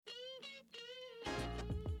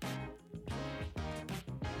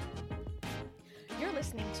You're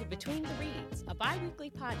listening to Between the Reads, a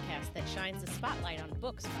bi-weekly podcast that shines a spotlight on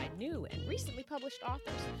books by new and recently published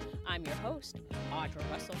authors. I'm your host, Audra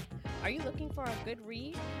Russell. Are you looking for a good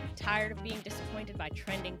read? Tired of being disappointed by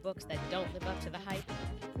trending books that don't live up to the hype?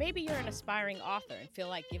 Maybe you're an aspiring author and feel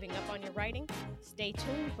like giving up on your writing? Stay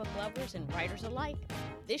tuned, book lovers and writers alike.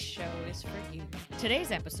 This show is for you.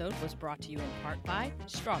 Today's episode was brought to you in part by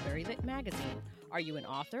Strawberry Lit Magazine. Are you an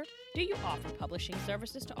author? Do you offer publishing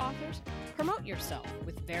services to authors? Promote yourself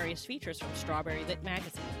with various features from Strawberry Lit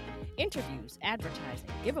Magazine. Interviews, advertising,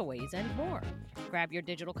 giveaways, and more. Grab your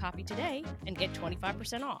digital copy today and get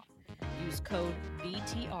 25% off. Use code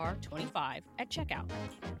BTR25 at checkout.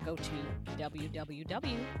 Go to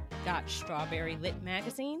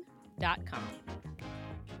www.strawberrylitmagazine.com.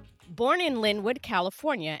 Born in Linwood,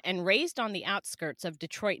 California, and raised on the outskirts of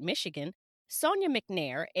Detroit, Michigan, Sonia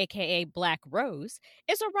McNair, aka Black Rose,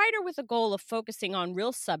 is a writer with a goal of focusing on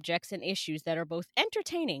real subjects and issues that are both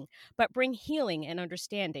entertaining but bring healing and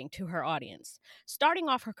understanding to her audience. Starting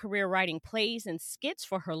off her career writing plays and skits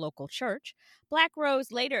for her local church, Black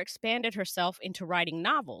Rose later expanded herself into writing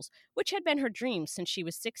novels, which had been her dream since she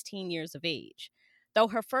was 16 years of age. Though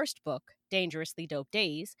her first book, Dangerously Dope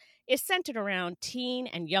Days, is centered around teen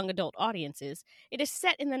and young adult audiences, it is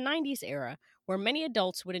set in the 90s era, where many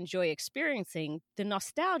adults would enjoy experiencing the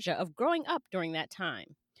nostalgia of growing up during that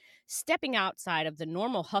time. Stepping outside of the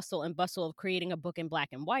normal hustle and bustle of creating a book in black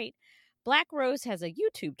and white, Black Rose has a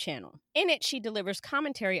YouTube channel. In it, she delivers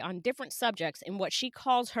commentary on different subjects in what she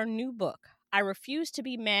calls her new book, I Refuse to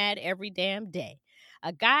Be Mad Every Damn Day,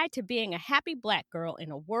 a guide to being a happy Black girl in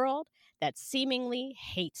a world that seemingly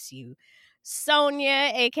hates you.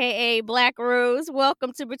 Sonia, aka Black Rose,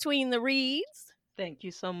 welcome to Between the Reads. Thank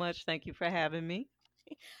you so much. Thank you for having me.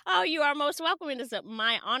 Oh, you are most welcome. It is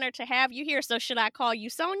my honor to have you here. So should I call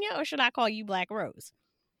you Sonia or should I call you Black Rose?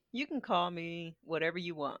 You can call me whatever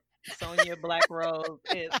you want. Sonia Black Rose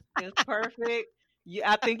is perfect.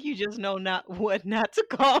 I think you just know what not to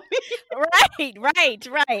call me. Right.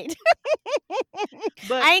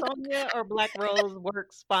 But Sonia or Black Rose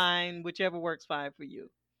works fine, whichever works fine for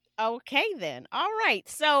you. Okay, then. All right.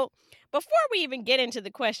 So before we even get into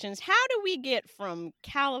the questions, how do we get from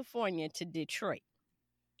California to Detroit?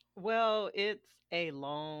 Well, it's a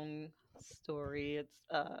long story. It's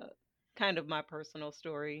kind of my personal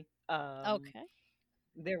story. Okay.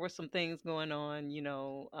 There were some things going on,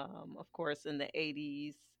 of course, in the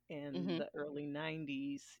 80s and the early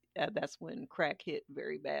 90s. That's when crack hit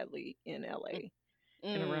very badly in LA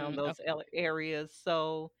and around those areas.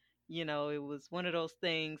 So, it was one of those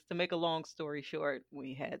things. To make a long story short,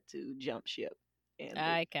 we had to jump ship.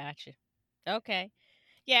 I got you. Okay.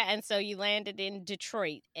 Yeah, and so you landed in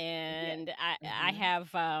Detroit, and yeah. I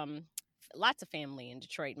have lots of family in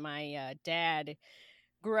Detroit. My dad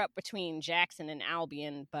grew up between Jackson and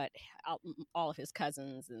Albion, but all of his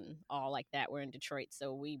cousins and all like that were in Detroit.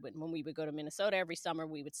 So when we would go to Minnesota every summer,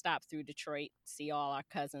 we would stop through Detroit, see all our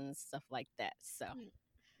cousins, stuff like that. So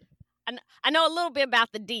I know a little bit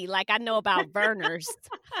about the D, like I know about Verner's.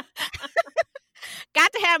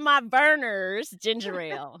 Got to have my Verner's ginger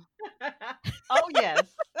ale. Oh,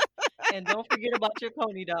 yes. And don't forget about your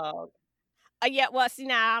pony dog. Yeah, well, see,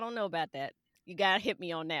 now I don't know about that. You got to hit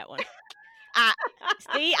me on that one. I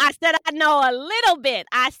said I know a little bit.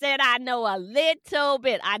 I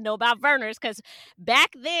know about Verner's because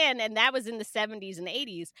back then, and that was in the 70s and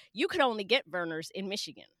 80s, you could only get Verner's in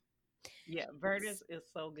Michigan. Yeah, Verner's is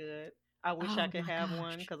so good. I wish I could have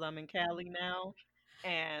one because I'm in Cali now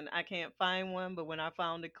and I can't find one. But when I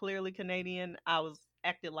found it clearly Canadian, I was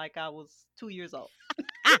acted like I was 2 years old.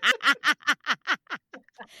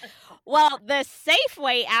 Well, the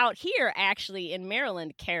Safeway out here actually in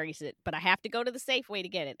Maryland carries it, but I have to go to the Safeway to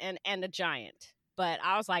get it and a Giant. But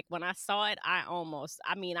I was like, when I saw it, I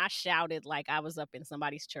shouted like I was up in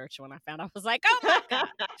somebody's church when I found out. I was like, oh my God.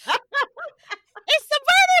 It's the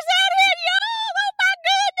Verner's out here, y'all. Oh my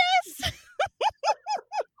goodness.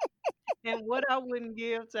 And what I wouldn't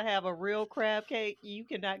give to have a real crab cake, you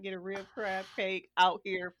cannot get a real crab cake out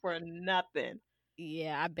here for nothing.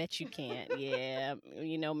 Yeah, I bet you can't. Yeah,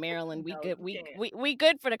 Maryland, we good. We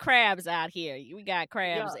good for the crabs out here. We got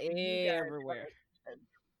crabs everywhere.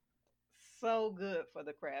 So good for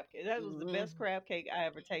the crab cake. That was the best crab cake I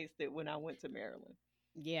ever tasted when I went to Maryland.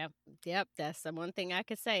 Yeah, yep, that's the one thing I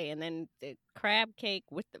could say. And then the crab cake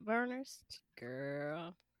with the Verner's,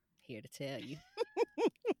 girl, here to tell you.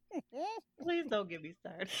 Please don't get me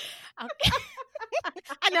started. Okay.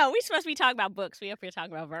 I know we're supposed to be talking about books. We up here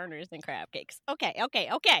talking about Verner's and crab cakes. Okay. So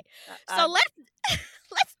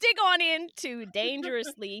let's dig on into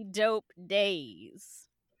Dangerously Dope Days.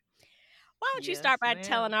 Why don't you Yes, start by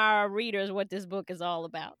telling ma'am. our readers what this book is all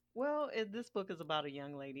about? Well, this book is about a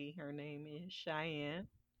young lady. Her name is Cheyenne.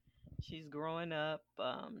 She's growing up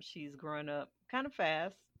kind of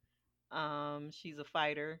fast. She's a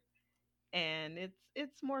fighter, and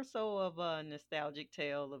it's more so of a nostalgic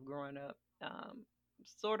tale of growing up.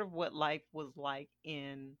 Sort of what life was like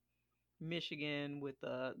in Michigan with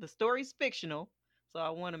the story's fictional. So I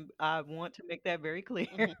want to make that very clear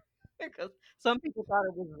Hmm. because some people thought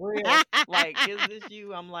it was real. Like, is this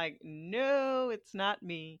you? I'm like, no, it's not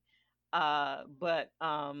me. But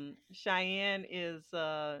Cheyenne is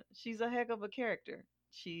she's a heck of a character.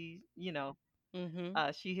 Hmm.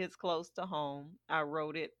 She hits close to home. I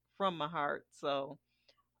wrote it from my heart. So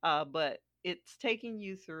but it's taking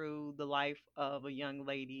you through the life of a young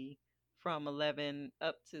lady from 11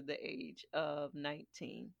 up to the age of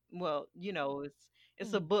 19. Well,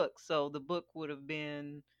 it's a Mm. book, so the book would have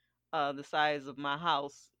been the size of my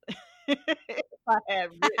house if I had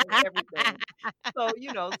written everything. So,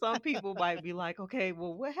 some people might be like, okay,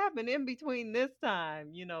 well, what happened in between this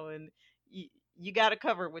time? And you, you got to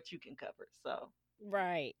cover what you can cover. So,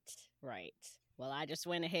 Right, right. Well, I just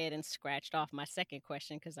went ahead and scratched off my second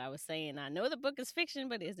question because I was saying I know the book is fiction,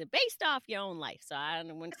 but is it based off your own life? So I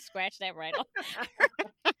went to scratch that right off.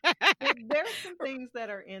 well, there are some things that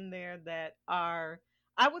are in there that are,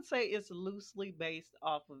 I would say, it's loosely based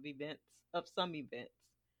off of some events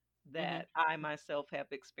Hmm. that I myself have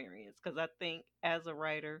experienced. Because I think as a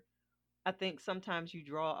writer, I think sometimes you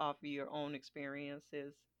draw off of your own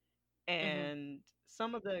experiences, Hmm. and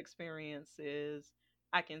some of the experiences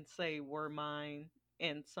I can say were mine,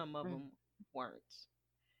 and some of them weren't.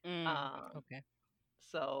 Mm. Um, Okay.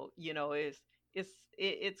 so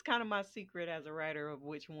it's kind of my secret as a writer of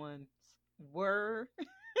which ones were,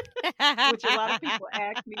 which a lot of people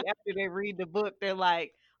ask me after they read the book. They're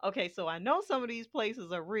like, "Okay, so I know some of these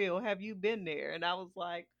places are real. Have you been there?" And I was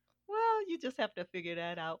like, "Well, you just have to figure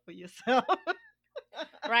that out for yourself."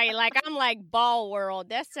 Right, like I'm like Ball World.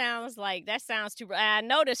 That sounds too. I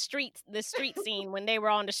know the street scene when they were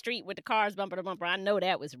on the street with the cars bumper to bumper. I know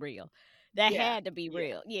that was real. That Yeah, had to be yeah.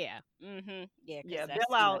 real. Yeah. Mm-hmm. Yeah, because Yeah, that's Belle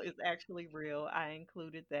too Isle much. is actually real. I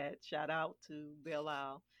included that. Shout out to Belle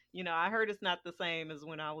Isle. I heard it's not the same as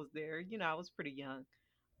when I was there. I was pretty young.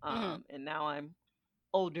 Mm-hmm. And now I'm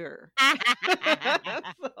older.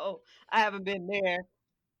 So I haven't been there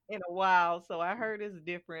in a while. So I heard it's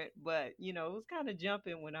different, but it was kind of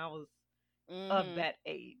jumping when I was of Mm-hmm. that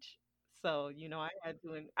age. So,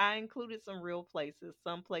 I included some real places.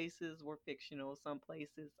 Some places were fictional, some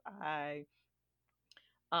places I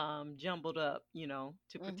jumbled up,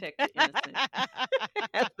 to protect the innocent,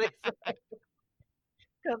 as they say.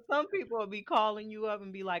 Because some people will be calling you up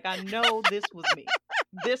and be like, I know this was me.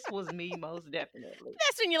 This was me, most definitely.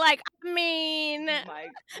 That's when you're like, I mean, I'm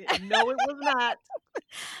like, no, it was not.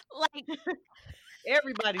 like,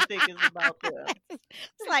 Everybody think it's about them.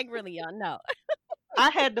 it's like really, y'all know. I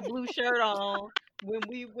had the blue shirt on when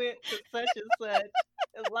we went to such and such.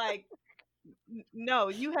 It's like, no,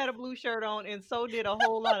 you had a blue shirt on, and so did a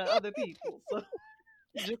whole lot of other people. So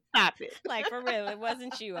just stop it. Like for real, it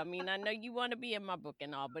wasn't you. I mean, I know you want to be in my book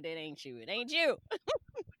and all, but it ain't you. It ain't you.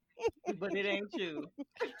 But it ain't you.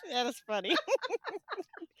 That is funny.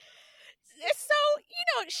 So,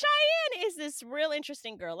 Cheyenne is this real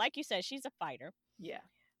interesting girl. Like you said, she's a fighter. Yeah.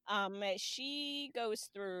 She goes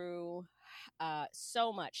through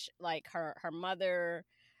so much. Like her mother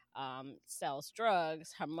sells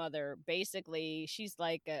drugs. Her mother basically she's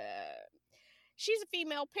a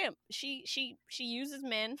female pimp. She uses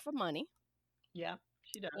men for money. Yeah,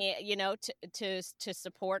 she does. To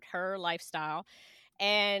support her lifestyle,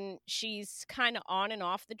 and she's kind of on and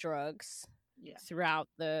off the drugs Yeah. throughout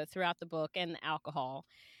the book and the alcohol,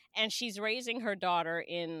 and she's raising her daughter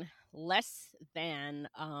in less than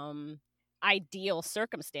ideal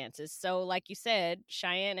circumstances. So like you said,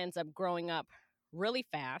 Cheyenne ends up growing up really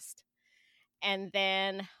fast, and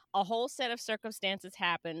then a whole set of circumstances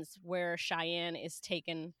happens where Cheyenne is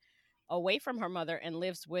taken away from her mother and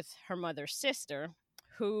lives with her mother's sister,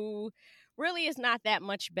 who really is not that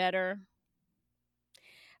much better.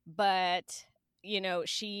 But,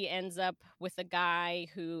 she ends up with a guy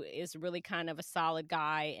who is really kind of a solid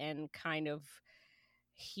guy, and kind of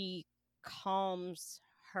he calms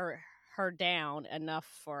her down enough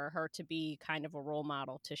for her to be kind of a role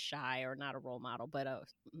model to Shy, or not a role model, but a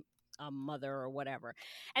mother or whatever.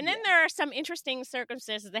 And then Yeah. there are some interesting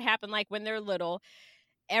circumstances that happen, like when they're little,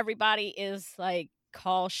 everybody is like,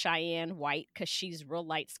 call Cheyenne white because she's real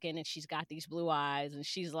light skinned and she's got these blue eyes, and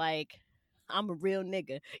she's like, I'm a real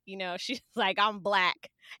nigga. She's like, I'm black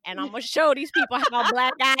and I'm gonna show these people how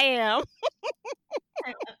black I am.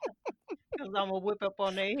 because I'm gonna whip up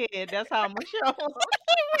on their head. That's how I'm gonna show 'em.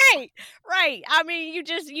 Right. I mean,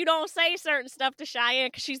 you don't say certain stuff to Cheyenne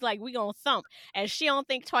because she's like, we gonna thump, and she don't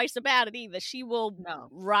think twice about it either. She will No,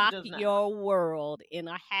 she rock does not. your world in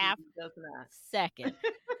a half She does not. second.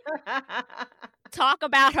 Talk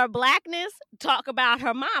about her blackness, talk about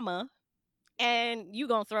her mama, and you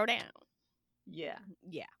gonna throw down. Yeah.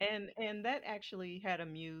 Yeah. And that actually had a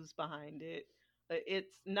muse behind it.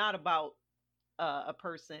 It's not about a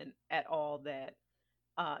person at all that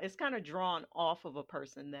it's kind of drawn off of a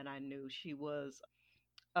person that I knew. She was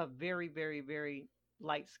a very, very, very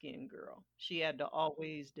light-skinned girl. She had to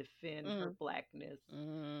always defend her blackness.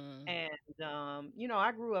 Mm. And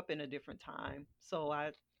I grew up in a different time, so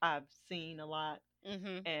I've seen a lot,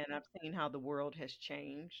 Mm-hmm. and I've seen how the world has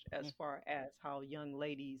changed as far as how young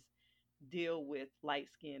ladies deal with light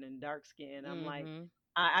skin and dark skin. I'm like, Mm-hmm.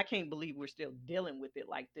 I can't believe we're still dealing with it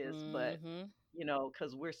like this, but Mm-hmm.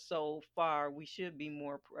 because we're so far, we should be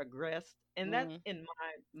more progressed. And that's in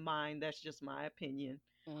my mind, that's just my opinion.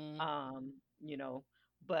 Mm-hmm. Um, you know,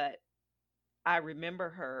 but I remember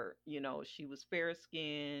her, she was fair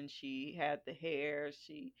skinned, she had the hair,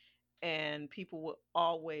 and people would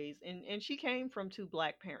always, and she came from two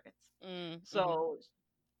black parents. Mm-hmm. So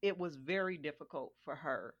it was very difficult for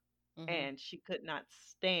her, Mm-hmm. and she could not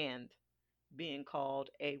stand being called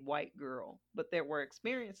a white girl. But there were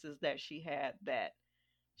experiences that she had that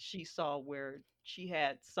she saw where she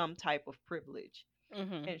had some type of privilege,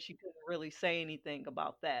 Mm-hmm. and she couldn't really say anything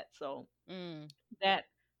about that. So Mm. that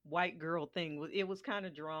white girl thing was kind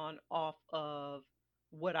of drawn off of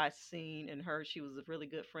what I seen in her. She was a really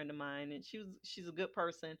good friend of mine, and she's a good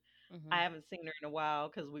person. Mm-hmm. I haven't seen her in a while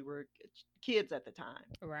because we were kids at the time.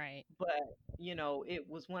 Right. But, it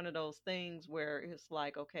was one of those things where it's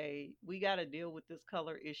like, okay, we got to deal with this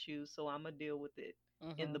color issue. So I'm going to deal with it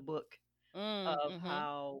in the Mm-hmm. book of Mm-hmm.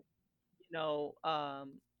 how, you know,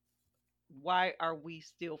 um, why are we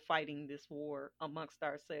still fighting this war amongst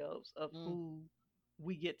ourselves of Mm. who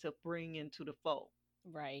we get to bring into the fold,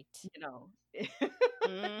 Right. you know?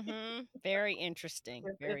 Mm-hmm. Very interesting.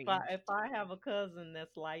 If Very I interesting. if I have a cousin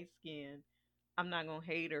that's light skinned, I'm not gonna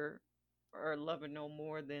hate her or love her no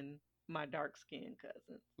more than my dark skinned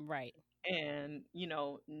cousin. Right. And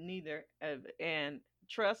neither. And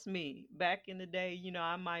trust me, back in the day,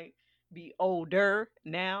 I might be older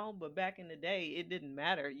now, but back in the day, it didn't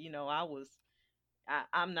matter.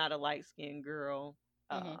 I'm not a light skinned girl.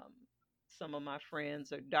 Mm-hmm. Some of my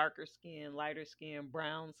friends are darker skin, lighter skin,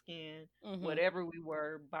 brown skin, Mm-hmm. whatever we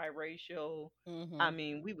were, biracial. Mm-hmm. I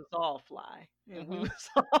mean, we was all fly, and we Mm-hmm. was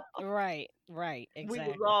all, Right. we was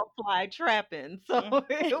Exactly. all fly trapping. So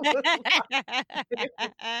it was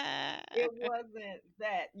it wasn't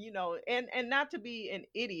that, and not to be an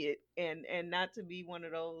idiot, and not to be one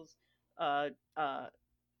of those uh uh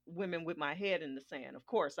women with my head in the sand. Of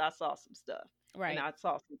course, I saw some stuff and Right. I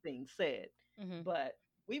saw some things said, Mm-hmm. but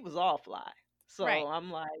we was all fly. So Right.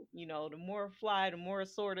 I'm like, the more fly, the more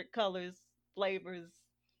assorted colors, flavors,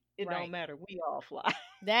 it don't Right. matter. We all fly.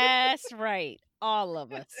 That's right. All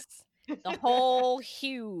of us. The whole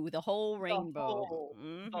hue, the whole the rainbow. whole the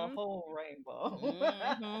Mm-hmm. whole rainbow.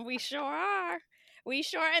 Mm-hmm. We sure are. We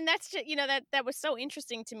sure, and that's just, that was so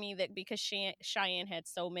interesting to me that because Cheyenne had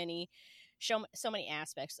so many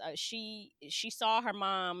aspects. She saw her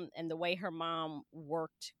mom and the way her mom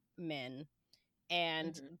worked men,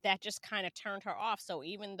 and Mhm. that just kind of turned her off. So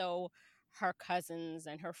even though her cousins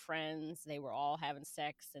and her friends, they were all having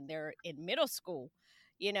sex and they're in middle school,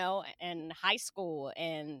 and high school,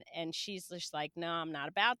 and she's just like, no, I'm not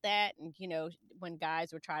about that. And when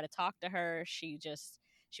guys would try to talk to her, she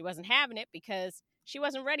wasn't having it because she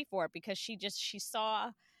wasn't ready for it, because she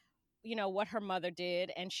saw what her mother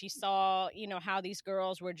did, and she saw how these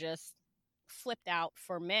girls were just flipped out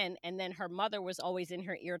for men. And then her mother was always in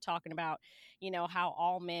her ear talking about how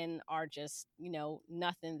all men are just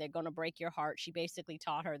nothing, they're gonna break your heart. She basically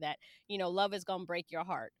taught her that love is gonna break your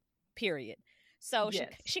heart, period. So Yes,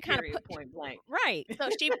 she kind of period, put point blank. right. So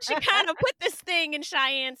she kind of put this thing in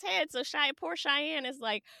Cheyenne's head. So poor Cheyenne is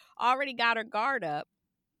like already got her guard up,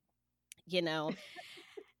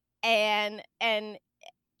 and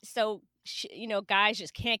so she, guys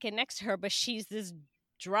just can't get next to her. But she's this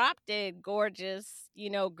drop dead gorgeous,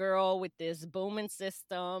 girl with this booming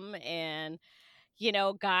system, and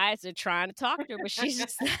guys are trying to talk to her, but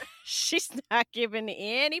she's not giving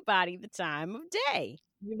anybody the time of day.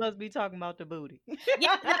 You must be talking about the booty.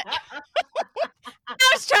 Yeah, I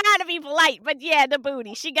was trying to be polite, but yeah, the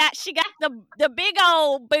booty. She got the big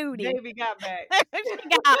old booty. Baby got back. She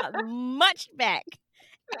got much back,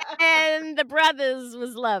 and the brothers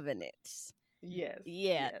was loving it. Yes.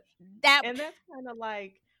 Yeah, Yes. that. And that's kind of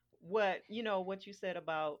like what you said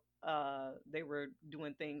about they were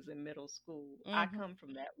doing things in middle school. I Mm-hmm. come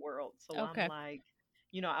from that world, so I'm Okay. like,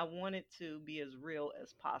 I want it to be as real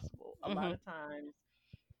as possible. A lot Mm-hmm. of times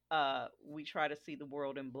we try to see the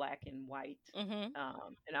world in black and white. Mm-hmm.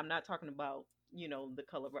 And I'm not talking about, the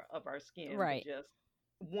color of our skin, but Right. just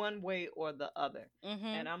one way or the other. Mm-hmm.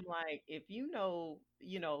 And I'm like, if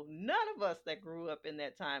none of us that grew up in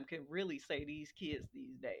that time can really say these kids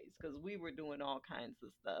these days, because we were doing all kinds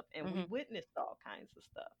of stuff and we Mm-hmm. witnessed all kinds of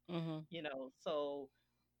stuff, Mm-hmm. So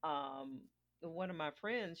um, one of my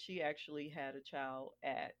friends, she actually had a child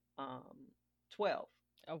at 12.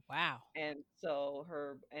 Oh wow. And so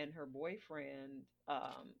her boyfriend,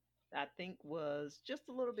 I think was just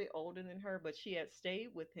a little bit older than her, but she had stayed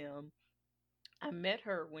with him. I met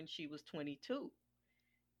her when she was 22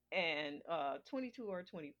 and 22 or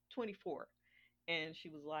 24. And she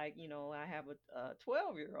was like, I have a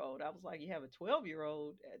 12-year-old. I was like, you have a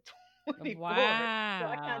 12-year-old at 24. So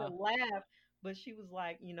I kind of Wow. laughed, but she was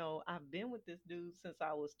like, I've been with this dude since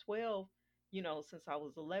I was 12, since I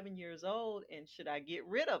was 11 years old, and should I get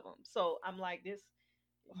rid of him? So I'm like, this,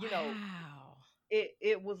 you know, Wow.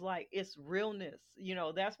 it was like it's realness.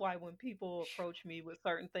 That's why when people approach me with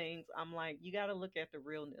certain things, I'm like, you got to look at the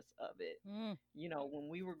realness of it. Mm. When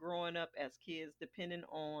we were growing up as kids, depending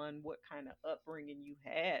on what kind of upbringing you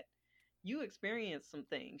had, you experienced some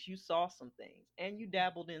things, you saw some things, and you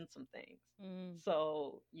dabbled in some things. Mm.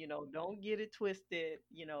 So, don't get it twisted.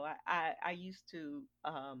 I used to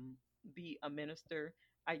be a minister.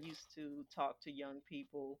 I used to talk to young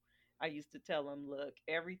people. I used to tell them, look,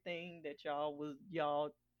 everything that y'all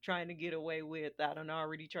trying to get away with, I done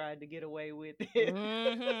already tried to get away with it.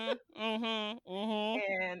 Mm-hmm. Mm-hmm.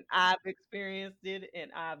 Mm-hmm. And I've experienced it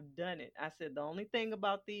and I've done it. I said the only thing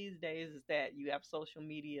about these days is that you have social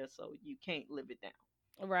media, so you can't live it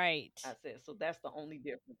down. Right. I said, so that's the only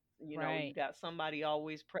difference. You Right. got somebody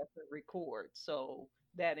always pressing record. So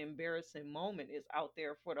that embarrassing moment is out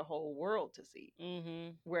there for the whole world to see.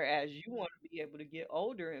 Mm-hmm. Whereas you want to be able to get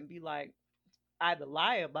older and be like, either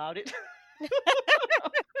lie about it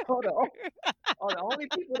or or the only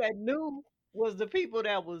people that knew was the people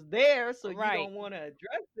that was there. So you Right. don't want to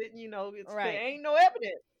address it. There Right. ain't no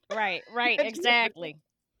evidence. Right. Right. that you Exactly.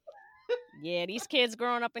 Yeah, these kids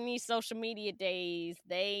growing up in these social media days,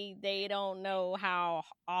 they don't know how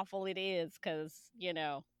awful it is because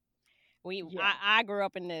Yeah. I grew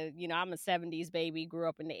up in I'm a '70s baby, grew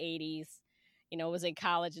up in the '80s, was in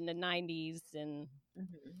college in the '90s, and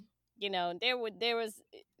Hmm.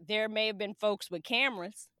 there may have been folks with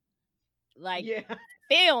cameras like Yeah.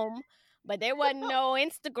 film, but there wasn't no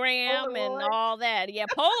Instagram and Polaroid. all that. Yeah,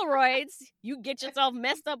 Polaroids, you get yourself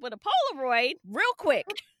messed up with a Polaroid real quick,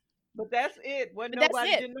 But that's it. What but that's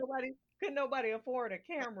nobody it. did nobody Could nobody afford a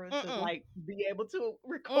camera to Mm-mm. like be able to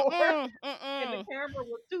record, Mm-mm. and the Mm-mm. camera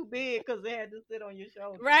was too big because they had to sit on your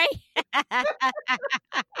shoulder. Right?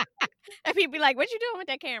 And people be like, "What you doing with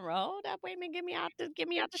that camera? Hold up, wait a minute, get me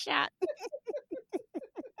out the shot."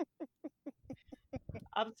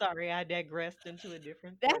 I'm sorry, I digressed into a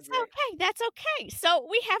different That's subject. okay. That's okay. So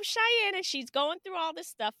we have Cheyenne, and she's going through all this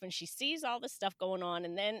stuff, and she sees all this stuff going on,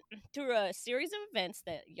 and then through a series of events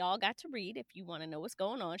that y'all got to read, if you want to know what's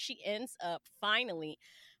going on, she ends up finally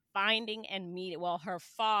finding and meeting. Well, her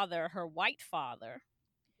father, her white father,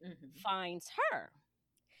 Hmm. finds her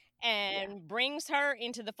Yeah. and brings her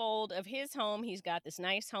into the fold of his home. He's got this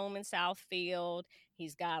nice home in Southfield.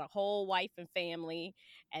 He's got a whole wife and family.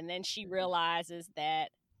 And then she Hmm. realizes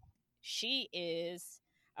that she is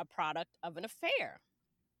a product of an affair.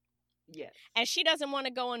 Yes. And she doesn't want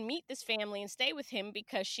to go and meet this family and stay with him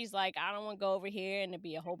because she's like, I don't want to go over here and there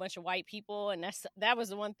be a whole bunch of white people. And that was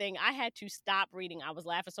the one thing I had to stop reading. I was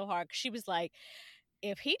laughing so hard because she was like,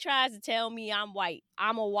 if he tries to tell me I'm white,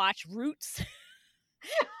 I'm going to watch Roots.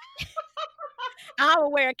 I'm gonna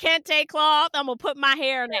wear a kente cloth. I'm gonna put my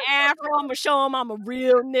hair in an afro. I'm gonna show him I'm a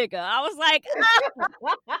real nigga. I was like, that hurt.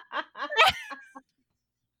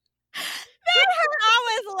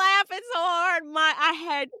 I was laughing so hard. I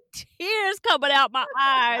had tears coming out my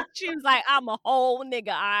eyes. She was like, I'm a whole nigga.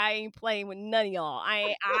 I ain't playing with none of y'all.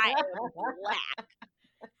 I am black.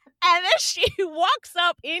 And then she walks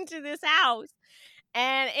up into this house.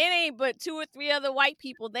 And it ain't but two or three other white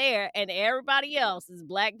people there, and everybody else is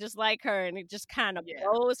black just like her. And it just kind of Yeah.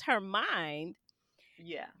 blows her mind.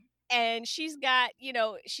 Yeah. And she's got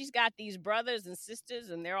these brothers and sisters,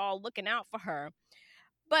 and they're all looking out for her.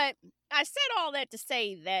 But I said all that to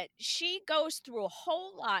say that she goes through a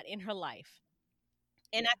whole lot in her life.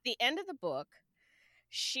 And Yeah. at the end of the book,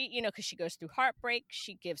 she, because she goes through heartbreak.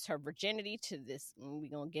 She gives her virginity to this. We're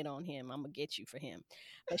going to get on him. I'm going to get you for him.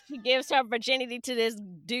 But she gives her virginity to this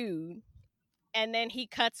dude. And then he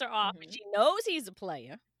cuts her off. And Mm-hmm. she knows he's a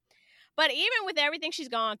player. But even with everything she's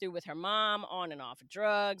gone through with her mom on and off of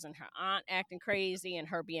drugs and her aunt acting crazy and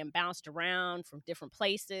her being bounced around from different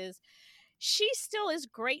places, she still is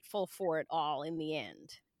grateful for it all in the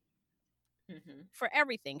end. Mm-hmm. For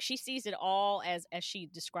everything. She sees it all as she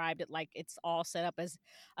described it, like it's all set up as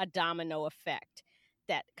a domino effect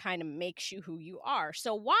that kind of makes you who you are.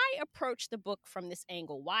 So why approach the book from this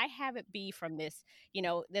angle? Why have it be from this,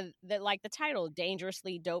 the like the title,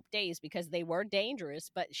 Dangerously Dope Days, because they were dangerous,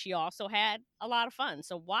 but she also had a lot of fun.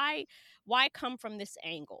 So why come from this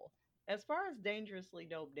angle? As far as dangerously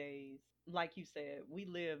dope days, like you said, we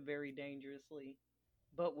lived very dangerously,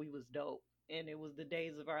 but we was dope, and it was the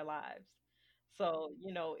days of our lives. So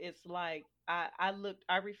it's like I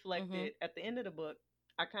Mhm. reflected at the end of the book.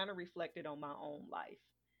 I kind of reflected on my own life,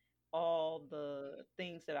 all the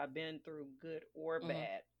things that I've been through, good or Mhm.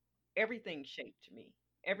 bad. Everything shaped me.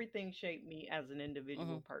 Everything shaped me as an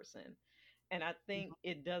individual Mhm. person. And I think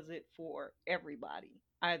it does it for everybody.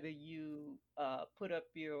 Either you put up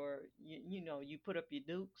you put up your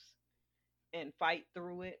dukes and fight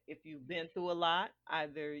through it if you've been through a lot.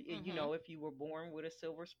 Either, Mhm. if you were born with a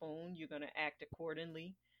silver spoon, you're going to act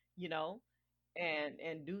accordingly, you know,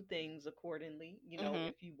 and do things accordingly.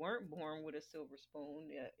 Mhm. If you weren't born with a silver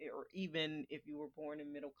spoon, or even if you were born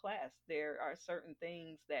in middle class, there are certain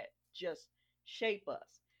things that just shape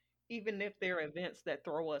us. Even if there are events that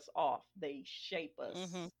throw us off, they shape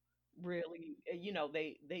Mhm. us really.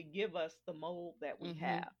 They give us the mold that we Mhm.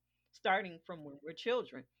 have, starting from when we're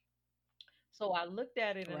children. So I looked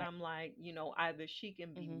at it and Right. I'm like, either she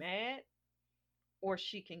can be Mhm. mad or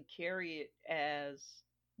she can carry it as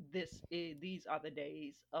these are the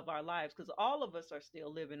days of our lives, because all of us are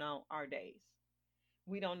still living on our days.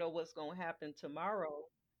 We don't know what's going to happen tomorrow.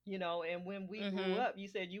 And when we grew Mhm. up, you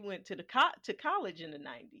said you went to college in the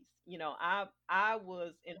 90s. I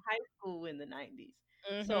was in high school in the 90s.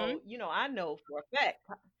 Mhm. So, I know for a fact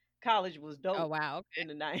college was Oh, dope wow. in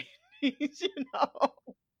the 90s, you know.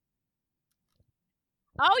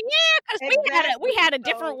 Oh yeah, because we Exactly. had a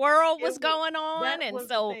different So world it was was going on, that and was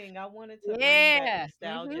the so thing. I wanted to bring that yeah.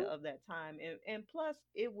 nostalgia Mhm. of that time, and plus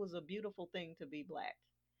it was a beautiful thing to be black.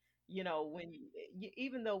 When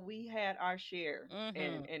even though we had our share,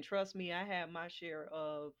 and Mhm. trust me, I had my share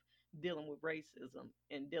of dealing with racism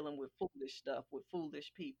and dealing with foolish stuff with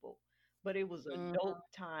foolish people. But it was a Mhm. dope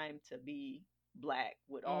time to be black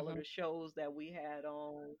with all of Mhm. the shows that we had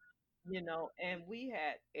on, and we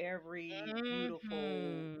had every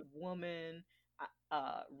beautiful Mhm. woman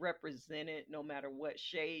represented, no matter what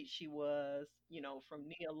shade she was, from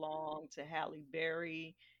Nia Long to Halle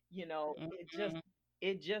Berry. Mhm.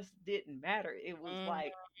 It just didn't matter. It was Mhm.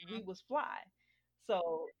 like we was fly.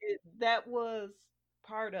 So that was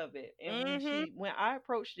part of it. And Mhm. when I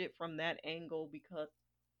approached it from that angle, because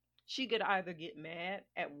she could either get mad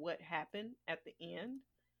at what happened at the end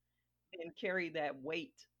and carry that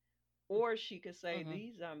weight, or she could say, Mhm.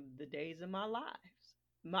 these are the days of my lives,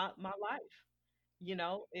 my life.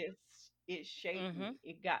 It shaped Mhm. me.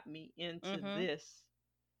 It got me into Mhm. this.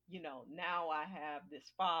 Now I have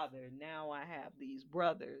this father. Now I have these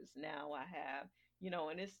brothers. Now I have,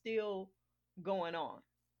 and it's still going on.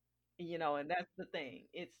 And that's the thing.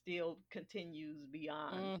 It still continues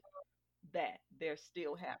beyond Mhm. that. They're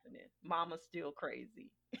still happening. Mama's still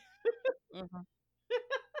crazy. Mhm.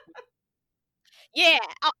 Yeah,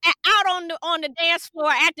 out on the dance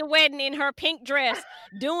floor at the wedding in her pink dress,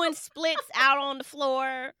 doing splits out on the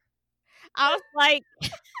floor. I was like,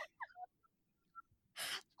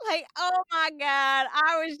 oh my God.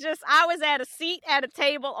 I was at a seat at a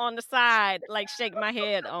table on the side, like shaking my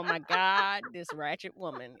head. Oh my God, this ratchet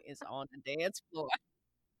woman is on the dance floor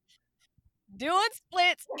doing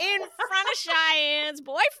splits in front of Cheyenne's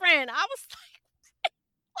boyfriend. I was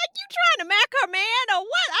like, you trying to mac her man or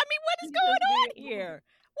what? I mean, what is She going just being on mama. here?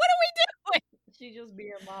 What are we doing? She just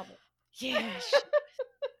being mama. Yeah,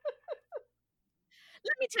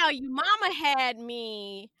 let me tell you, mama had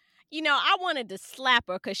me, I wanted to slap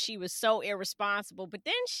her because she was so irresponsible. But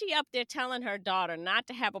then she up there telling her daughter not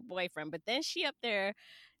to have a boyfriend. But then she up there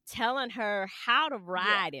telling her how to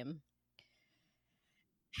Yeah, ride him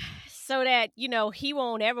so that, he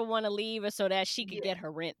won't ever want to leave her so that she could yeah. get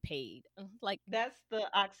her rent paid. Like, That's the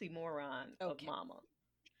oxymoron of okay. mama.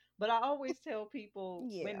 But I always tell people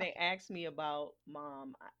when Yeah. they ask me about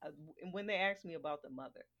mom, when they ask me about the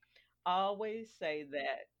mother, I always say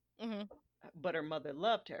that, Hmm. but her mother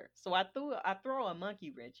loved her. So I throw a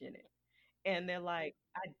monkey wrench in it, And they're like,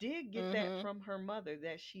 I did get that Mhm. from her mother,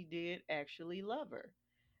 that she did actually love her.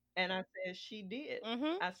 And I said, she did.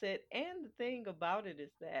 Mhm. I said, and the thing about it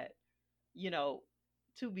is that, you know,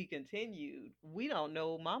 to be continued, we don't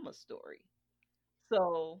know mama's story.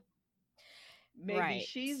 So maybe Right.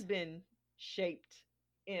 she's been shaped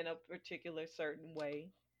in a particular certain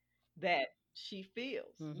way that she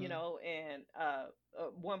feels, Mhm. and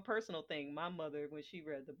one personal thing, my mother, when she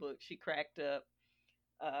read the book, she cracked up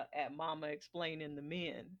at mama explaining the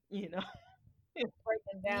men, and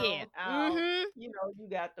breaking down Yeah. how, Mhm. you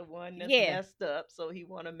got the one that's Yeah. messed up, so he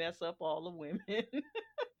want to mess up all the women.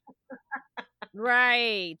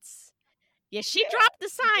 Right. Yeah, she Yeah, dropped the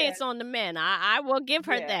yeah, science on the men. I will give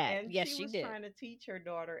her yeah. that. And Yes, she she was did. trying to teach her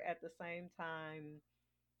daughter at the same time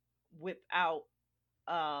without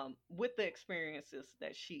with the experiences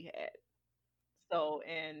that she had. So,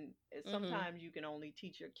 and Mhm. sometimes you can only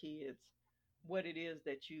teach your kids what it is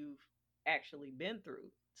that you've actually been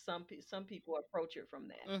through. Some people approach it from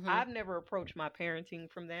that. Mhm. I've never approached my parenting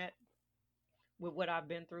from that, with what I've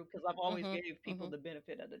been through, because I've always Mhm. gave people Mhm. the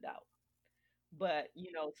benefit of the doubt. But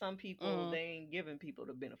some people, Mhm. they ain't giving people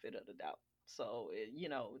the benefit of the doubt. So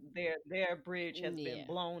their bridge has been Yeah.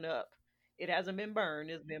 blown up. It hasn't been burned.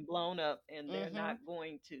 It's been blown up, and they're not Mhm.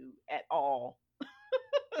 going to at all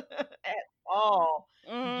at all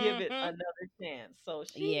give it Mhm. another chance. So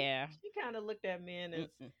Yeah. she kind of looked at men as,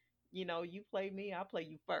 Mm-mm. you play me, I play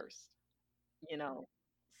you first. You know,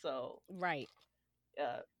 so Right.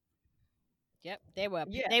 uh, Yep.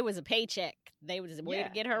 yeah, They was a paycheck. They was a way to yeah.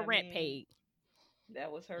 get her I rent mean, paid.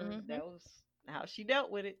 that was her. Mhm. That was how she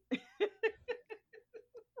dealt with it.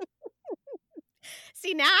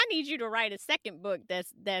 See, now I need you to write a second book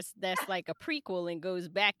that's like a prequel and goes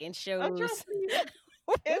back and Oh, trust shows me,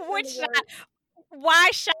 it's in which the work. why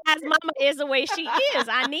Shy's mama is the way she is.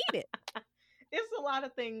 I need it. It's a lot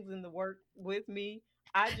of things in the work with me.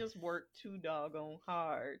 I just work too doggone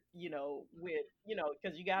hard, with,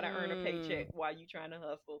 because you got to earn a paycheck Mm, while you trying to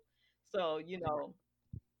hustle. So,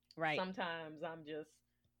 right. sometimes I'm just,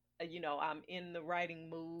 I'm in the writing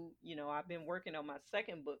mood. I've been working on my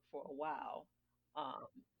second book for a while. Um,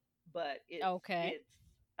 but Okay. it's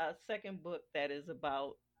a second book that is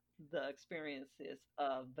about the experiences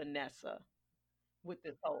of Vanessa with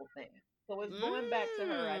this whole thing. So it's going back to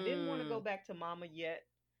her. I didn't want to go Mm, back to Mama yet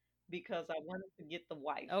because I wanted to get the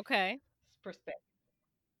wife's okay. perspective.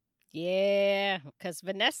 Yeah, because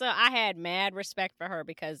Vanessa, I had mad respect for her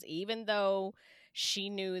because even though she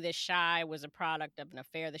knew that Shy was a product of an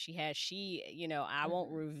affair that she had, I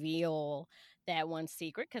won't Hmm. reveal that one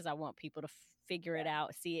secret because I want people to figure it Yeah.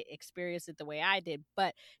 out, see it, experience it the way I did.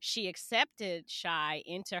 But she accepted Shy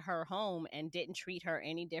into her home and didn't treat her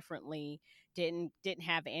any differently, didn't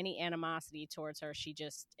have any animosity towards her. She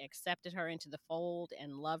just accepted her into the fold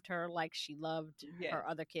and loved her like she loved Yes. her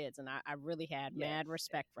other kids, and I really had Yes. mad Yes.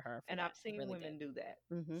 respect for her for And that. I've I seen really did. women do that.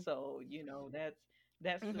 Mhm. So,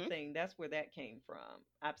 that's the Mhm. thing. That's where that came from.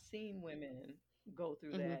 I've seen women go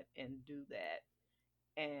through Mhm. that and do that.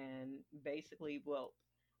 And basically, well,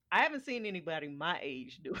 I haven't seen anybody my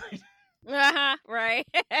age do it. Uh-huh, right.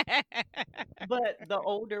 But the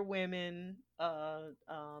older women,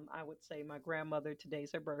 I would say my grandmother,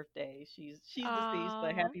 today's her birthday. She's deceased,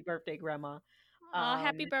 but Aw. happy birthday, grandma. Aw,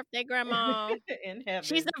 happy Um, birthday, Grandma. in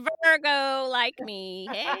She's heaven. a Virgo like me.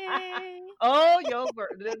 Hey. Oh,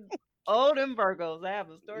 oh, them Virgos. I have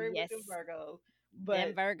a story with them Yes, Virgos,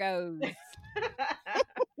 them but Virgos.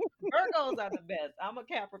 Virgos are the best. I'm a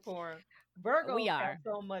Capricorn. We Virgos have are.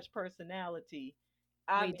 so much personality.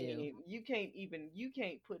 I We do. mean, you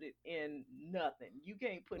can't put it in nothing. You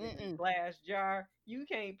can't put it in a Mm-mm. glass jar. You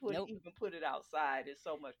can't Nope. even put it outside. There's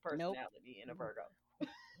so much Nope. personality in a Virgo.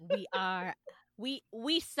 We are.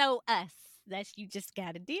 We so us. That's you just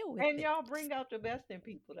got to deal with And it. y'all bring out the best in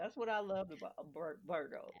people. That's what I love about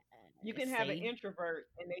Virgos. You can have an See. introvert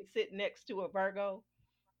and they sit next to a Virgo,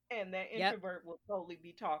 and that Yep. introvert will totally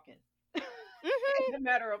be talking Mhm. in a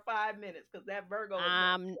matter of 5 minutes because that Virgo is going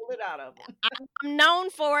to Um, pull it out of them. I'm known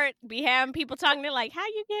for it. Be having people talking. They're like, "How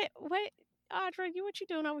you get what?" Audra, what you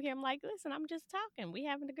doing over here? I'm like, listen, I'm just talking. We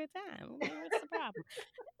having a good time. What's the problem?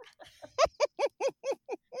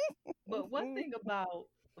 But one thing about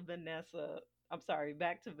Vanessa, I'm sorry,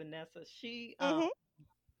 back to Vanessa. Hmm.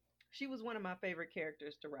 She was one of my favorite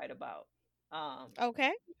characters to write about. Um,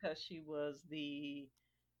 Okay. because she was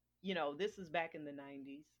this is back in the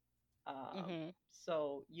 90s. Um, Hmm.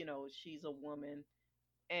 so, she's a woman,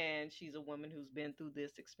 and she's a woman who's been through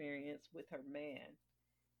this experience with her man.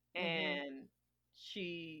 Hmm. And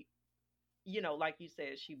she, like you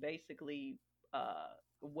said, she basically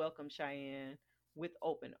welcomed Cheyenne with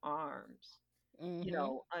open arms.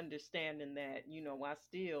 Mhm. understanding that, I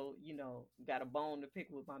still, got a bone to pick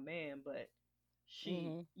with my man, but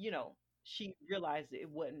she, Mhm. she realized it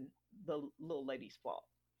wasn't the little lady's fault.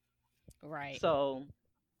 Right. So,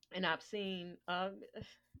 and I've seen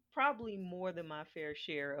probably more than my fair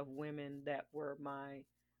share of women that were my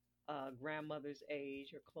grandmother's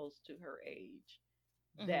age or close to her age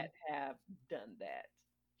that Mhm. have done that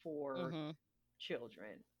for Mhm.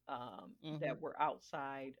 children that Mhm. were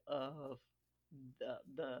outside of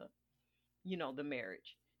the the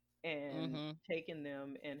marriage, and Mhm. taken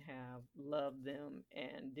them and have loved them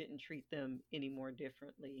and didn't treat them any more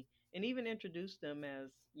differently, and even introduced them as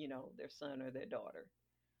their son or their daughter.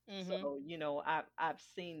 Mhm. So I've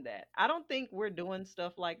seen that. I don't think we're doing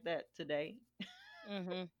stuff like that today,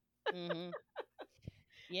 Mhm. Mhm.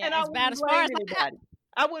 Yeah, and I wouldn't blame anybody.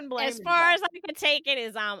 I wouldn't blame as far anybody. as I can take it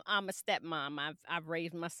is I'm a stepmom. I've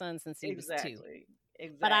raised my son since he was 2. Exactly.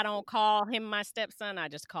 But I Exactly. don't call him my stepson. I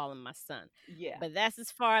just call him my son. Yeah. But that's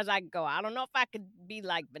as far as I go. I don't know if I could be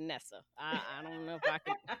like Vanessa. I don't know if I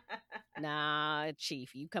could. Nah,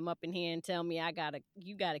 Chief, you come up in here and tell me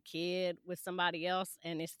you got a kid with somebody else,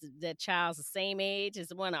 and that child's the same age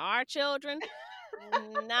as one of our children.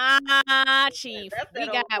 Nah, Chief, That's that we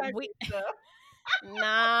got old we. country stuff.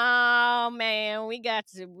 No, man, we got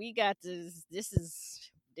to. This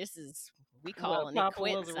is we Well, calling it Papa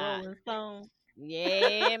was quits. a Rolling Stone.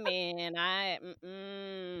 Yeah, man. I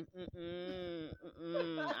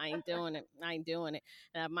ain't doing it. I ain't doing it.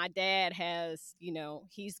 My dad has,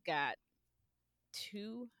 he's got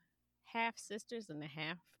 2 half sisters and a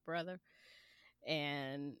half brother,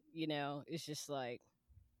 and it's just like,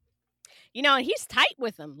 and he's tight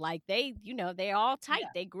with them. Like they're all tight. Yeah.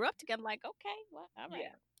 They grew up together. Like, okay, well, all right.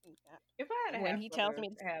 Yeah. If I had a When half he tells brother, me,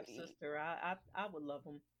 half sister, I would love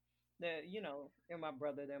them. They're my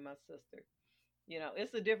brother, they're my sister.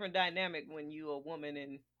 It's a different dynamic when you a woman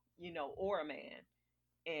and or a man,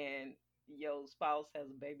 and your spouse has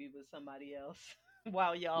a baby with somebody else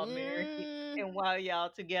while y'all married mm, and while y'all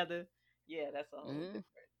together. Yeah, that's a whole mm, different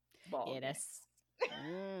ball yeah, game.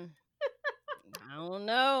 mm, I don't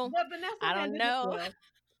know. But Vanessa I don't handled it know. well,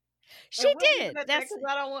 She and we'll leave it did. at that That's because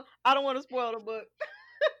I don't want to spoil the book.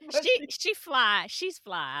 But she fly. She's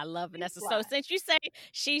fly. I love she's Vanessa. So fly. since you say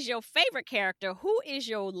she's your favorite character, who is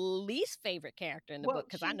your least favorite character in the Well, book?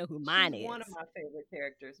 Because I she's know who she's mine one of is. my favorite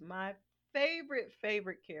characters. My favorite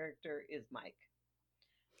character is Mike.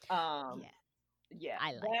 Um, Yeah, yeah,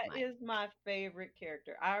 I like that Mike. is my favorite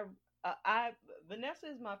character. I Vanessa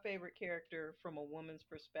is my favorite character from a woman's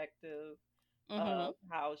perspective Mhm. of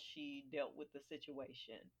how she dealt with the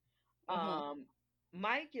situation. Mhm. Um,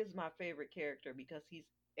 Mike is my favorite character because he's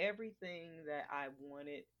everything that I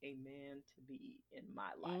wanted a man to be in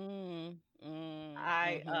my life. Mm. Mm.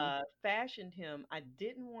 I Mhm. fashioned him. I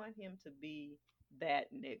didn't want him to be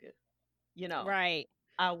that nigga. You know, Right.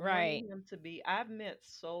 I wanted Right. him to be. I've met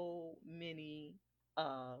so many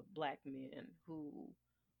black men who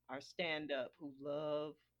are stand up, who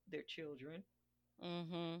love their children,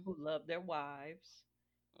 Mhm. who love their wives,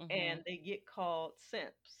 and Mhm. they get called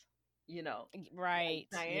simps. You know, like Right.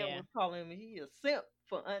 Diane Yeah. was calling him, he a simp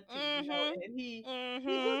for Auntie. Mhm. And he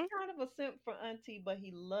was Mhm. kind of a simp for Auntie, but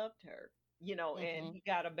he loved her. And Mhm. he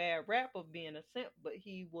got a bad rap of being a simp, but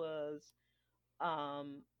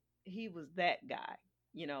um he was that guy.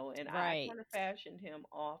 And I Right. kind of fashioned him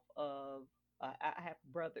off of I have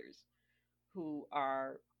brothers who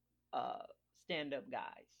are uh stand up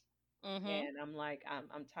guys. Mhm. And I'm like,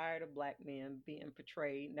 I'm tired of black men being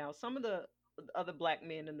portrayed. Now, some of the other black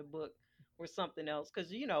men in the book were something else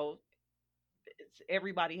because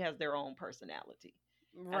everybody has their own personality,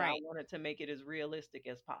 and I Right. wanted to make it as realistic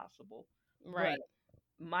as possible. But Right.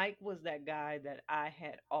 Mike was that guy that I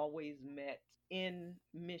had always met in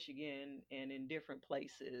Michigan and in different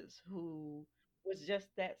places who was just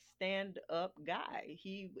that stand up guy.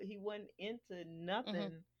 He wasn't into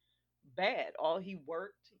Mhm. nothing bad. All he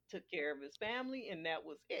worked, he took care of his family, and that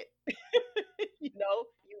was it.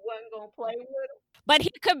 You wasn't gonna play with him. But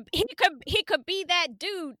he could be that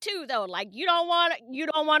dude too though. Like you don't want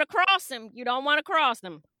to cross him. You don't want to cross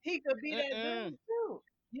him. He could be that Mm-mm. dude too.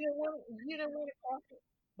 You didn't want to cross him.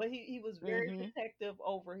 But he was very Mhm. protective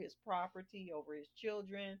over his property, over his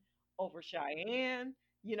children, over Cheyenne.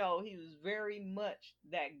 He was very much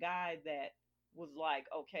that guy that was like,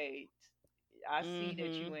 okay, I see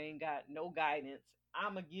that you Mhm. ain't got no guidance.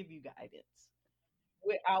 I'm gonna give you guidance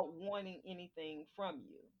without wanting anything from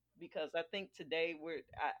you. Because I think today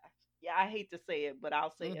yeah, I hate to say it, but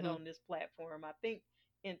I'll say it Mhm. on this platform. I think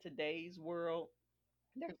in today's world,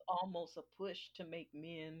 there's almost a push to make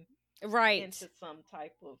men Right. into some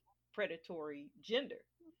type of predatory gender.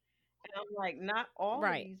 And I'm like, not all of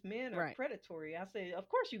Right. these men are Right. predatory. I say, of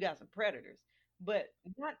course you got some predators, but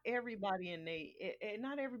not everybody and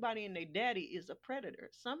they daddy is a predator.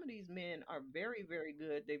 Some of these men are very, very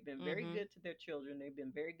good. They've been very Mhm. good to their children. They've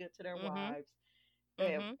been very good to their Mhm. wives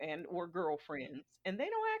Mhm. and or girlfriends, and they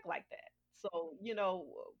don't act like that. So,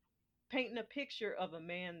 painting a picture of a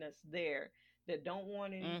man that's there that don't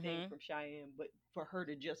want anything Mhm. from Cheyenne, but for her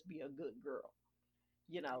to just be a good girl.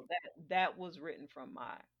 That was written from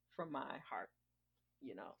my heart.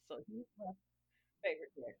 So he's my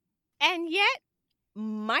favorite character. And yet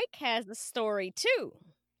Mike has a story too,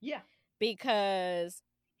 Yeah. because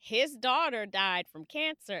his daughter died from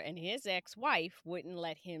cancer and his ex-wife wouldn't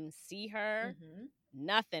let him see her Hmm.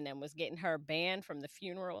 nothing and was getting her banned from the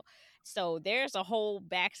funeral. So there's a whole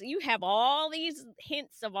back. You have all these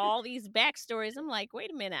hints of all these backstories. I'm like,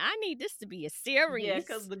 wait a minute, I need this to be a Yeah,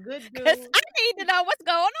 because series the good because dude, I need to know what's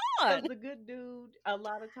going because on. the good dude, a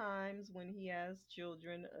lot of times when he has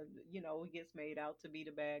children, he gets made out to be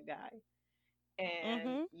the bad guy.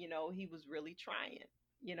 And Mhm. he was really trying.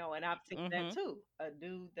 And I've seen that Mhm. too. A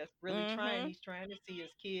dude that's really trying. Mhm. He's trying to see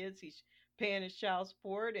his kids. He's paying his child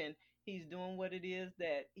support, and he's doing what it is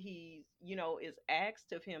that he's is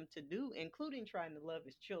asked of him to do, including trying to love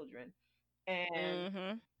his children. And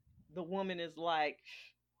Mhm. the woman is like,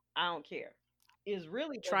 I don't care. Is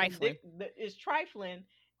really the Trifling. is trifling,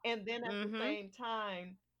 and then at the Mhm. same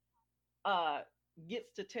time, uh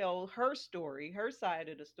gets to tell her story, her side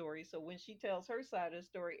of the story. So when she tells her side of the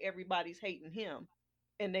story, everybody's hating him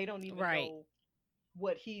and they don't even Right. know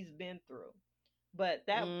what he's been through. But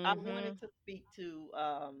that I wanted Mhm. to speak to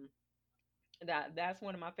that's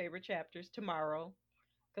one of my favorite chapters, tomorrow,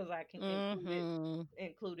 because I can Mhm.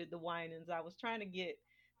 included the whinings. I was trying to get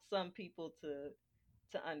some people to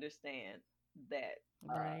understand that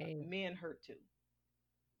Right. men hurt too.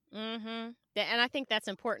 And I think that's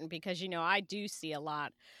important because I do see a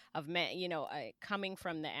lot of men. Coming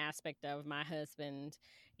from the aspect of my husband,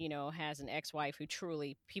 has an ex-wife who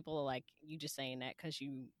truly people are like you just saying that because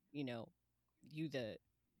you know you the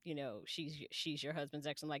she's your husband's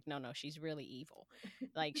ex. I'm like, no, no, she's really evil.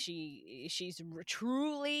 Like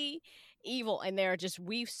truly evil, and there are just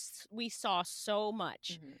we saw so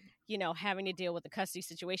much, Hmm. having to deal with the custody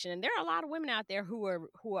situation. And there are a lot of women out there who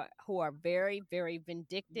are very, very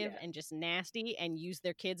vindictive Yes. and just nasty and use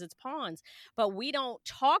their kids as pawns. But we don't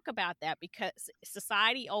talk about that because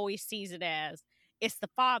society always sees it as it's the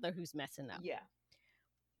father who's messing up. Yeah.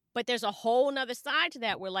 But there's a whole nother side to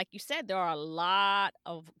that where, like you said, there are a lot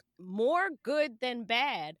of more good than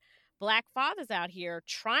bad black fathers out here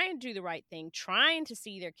trying to do the right thing, trying to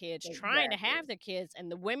see their kids, trying to Exactly. have their kids,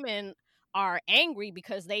 and the women are angry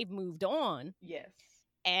because they've moved on Yes.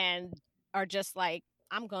 and are just like,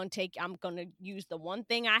 I'm going to use the one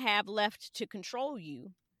thing I have left to control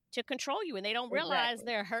you. And they don't realize Exactly.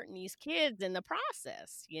 they're hurting these kids in the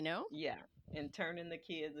process. Yeah, and turning the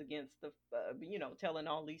kids against telling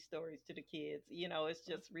all these stories to the kids. It's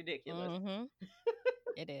just ridiculous. Mm-hmm.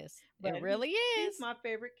 It is. But It really he's is. my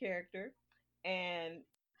favorite character, and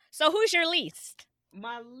So who's your least?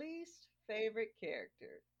 my least favorite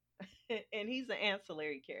character, and he's an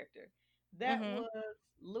ancillary character. That Mm-hmm. was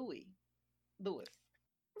Louis Lewis.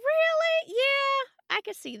 Really? Yeah, I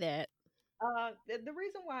can see that. The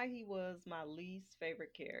reason why he was my least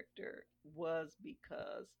favorite character was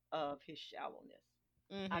because of his shallowness.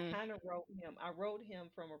 I Mm-hmm. kind of wrote him. I wrote him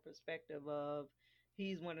from a perspective of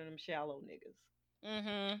he's one of them shallow niggas.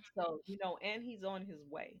 Mm-hmm. So, and he's on his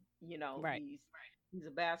way. Right. He's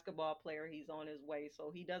a basketball player. He's on his way.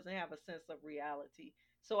 So he doesn't have a sense of reality.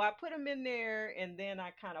 So I put him in there and then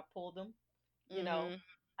I kind of pulled him, you know. Mm-hmm.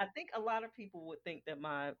 I think a lot of people would think that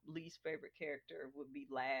my least favorite character would be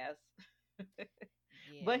Laz,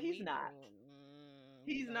 Yeah, but he's not.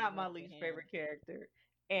 we He's don't not my look at least him. favorite character.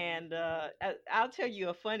 And Mm-hmm. I'll tell you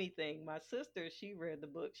a funny thing. My sister, she read the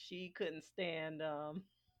book. She couldn't stand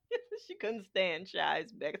she couldn't stand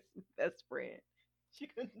Shy's best friend. She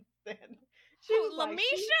couldn't stand. She Who, was like,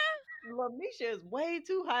 she Lamisha? Lamisha is way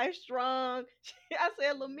too high strung. I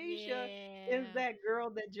said Lamisha is Yeah. that girl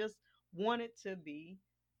that just wanted to be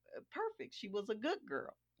perfect. She was a good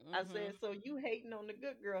girl. I Mm-hmm. said, so you hating on the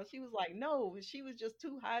good girl? She was like, no, she was just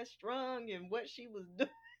too high strung and what she was doing.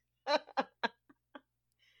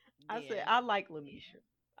 I said, Yeah. I like Lamisha.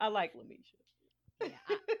 I like Lamisha.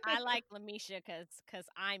 Yeah. I like Lamisha because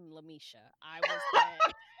I'm Lamisha. I was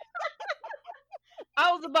that.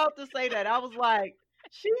 I was about to say that. I was like,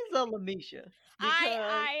 she's a Lamisha I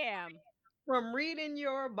because I am. from reading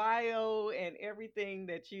your bio and everything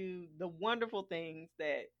the wonderful things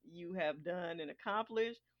that you have done and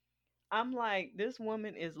accomplished, I'm like, this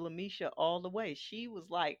woman is Lamisha all the way. She was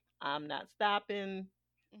like, I'm not stopping.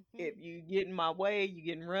 If Mhm. you get in my way, you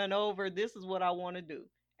getting run over. This is what I want to do.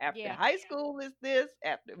 After Yeah. high school is this,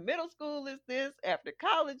 after middle school is this, after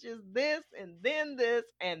college is this, and then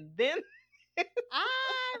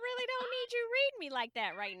I really don't need you reading me like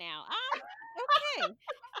that right now. Okay.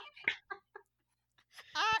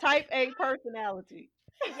 I type A personality.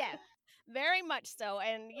 Yes, very much so.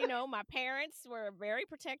 And my parents were very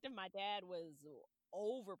protective. My dad was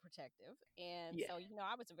overprotective, and Yeah, so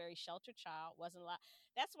I was a very sheltered child. Wasn't a lot.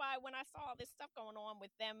 That's why when I saw this stuff going on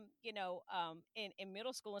with them, in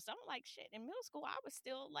middle school and stuff, I'm like, shit. In middle school, I was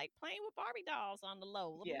still like playing with Barbie dolls on the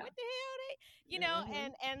low. What the yeah. hell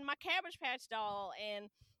Hmm. and my Cabbage Patch doll and.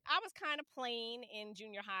 I was kind of plain in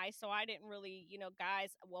junior high, so I didn't really,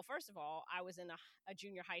 guys. Well, first of all, I was in a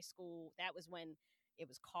junior high school. That was when it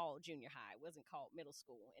was called junior high. It wasn't called middle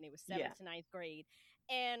school. And it was Yeah. seventh to ninth grade.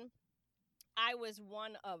 And I was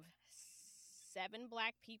one of 7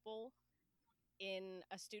 Black people in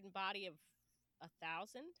a student body of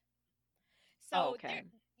 1,000. Oh, So okay.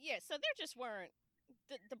 so there just weren't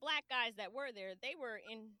the Black guys that were there. They were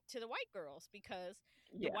into the white girls because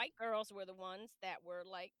the Yeah. white girls were the ones that were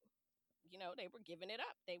like, they were giving it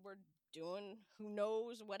up. They were doing who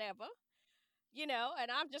knows whatever,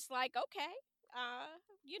 and I'm just like, okay, uh,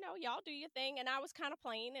 y'all do your thing. And I was kind of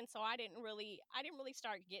plain, and so I didn't really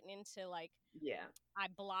start getting into like Yeah. I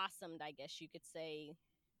blossomed, I guess you could say,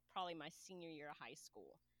 probably my senior year of high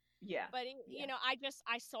school. Yeah. But Yeah.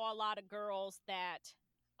 I saw a lot of girls that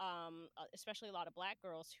especially a lot of Black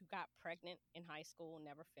girls who got pregnant in high school,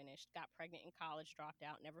 never finished, got pregnant in college, dropped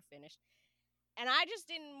out, never finished. And I just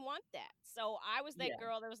didn't want that. So I was that Yeah.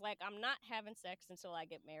 girl that was like, I'm not having sex until I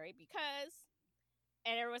get married because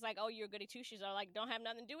and everyone's like, "Oh, you're a goody two shoes." I'm like, "Don't have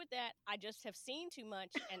nothing to do with that. I just have seen too much."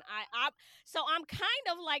 And so I'm kind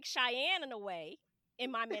of like Cheyenne in a way in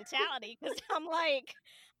my mentality because I'm like,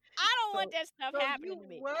 I don't want So that stuff so you happening to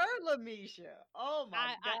me. were Lamisha. Oh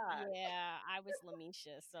my God. Yeah, I was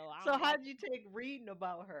Lamisha, so I So don't like. how'd you take reading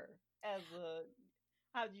about her as a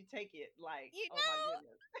how'd you take it? Like, You oh my know,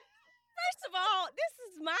 goodness. first of all, this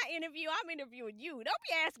is my interview. I'm interviewing you. Don't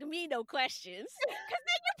be asking me no questions, because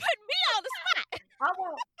then you're putting me on the spot. I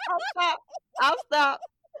won't. I'll stop. I'll stop.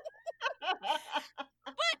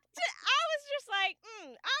 But I was just like,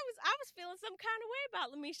 I was feeling some kind of way about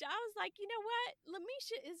Lamisha. I was like, you know what?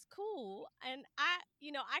 Lamisha is cool, and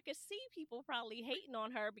I could see people probably hating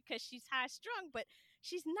on her because she's high strung, but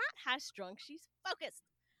she's not high strung. She's focused.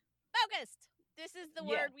 Focused. This is the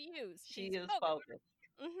Yeah, word we use. she She's is focused. focused.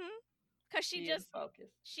 Mm-hmm. Because She is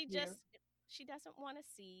focused. she Yeah. just, she doesn't want to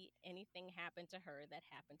see anything happen to her that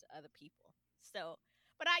happened to other people. So,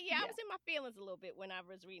 but I Yeah. was in my feelings a little bit when I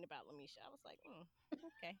was reading about Lamisha. I was like,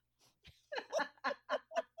 okay.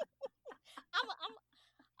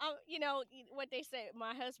 What they say.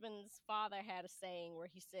 My husband's father had a saying where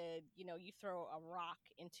he said, you throw a rock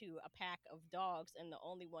into a pack of dogs, and the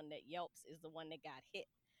only one that yelps is the one that got hit.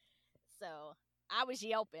 So I was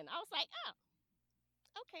yelping. I was like, oh,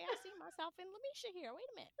 okay, I see myself in Lamisha here. Wait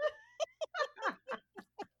a minute.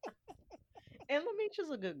 And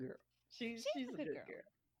Lamisha's a good girl. She's She's a a good good girl. girl.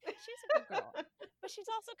 She's a good girl. But she's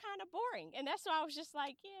also kind of boring. And that's why I was just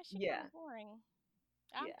like, yeah, she kind Yeah. of boring.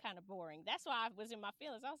 I'm Yeah. kind of boring. That's why I was in my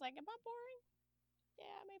feelings. I was like, am I boring?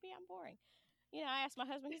 Yeah, maybe I'm boring. I asked my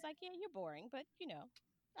husband, he's like, yeah, you're boring, but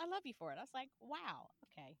I love you for it. I was like, wow,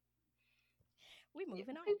 okay, we Yeah.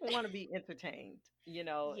 moving on. People want to be entertained,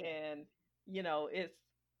 Yeah. and it's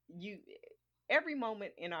you every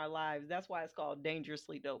moment in our lives. That's why it's called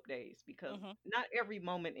Dangerously Dope Days, because Hmm. not every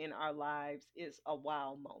moment in our lives is a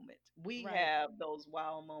wow moment. We Right. have those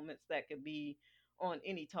wow moments that could be on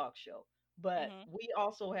any talk show, but Hmm. we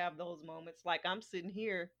also have those moments like I'm sitting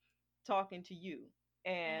here talking to you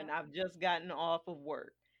and Hmm. I've just gotten off of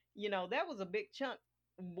work. That was a big chunk.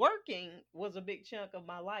 Working was a big chunk of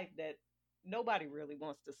my life that nobody really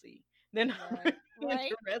wants to see. They're not Right. really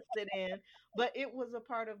Right. interested in, but it was a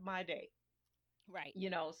part of my day. Right.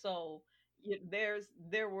 So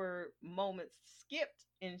there were moments skipped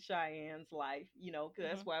in Cheyenne's life, 'cause Hmm.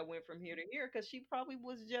 that's why I went from here to here, because she probably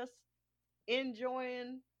was just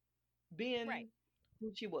enjoying Right. being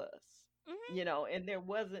who she was, Hmm. and there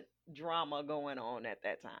wasn't drama going on at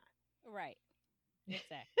that time. Right.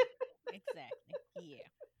 Exactly. Exactly. Yeah.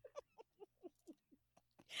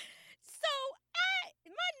 So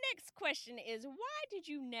my next question is, why did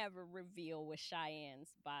you never reveal what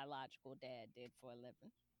Cheyenne's biological dad did for a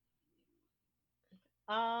living?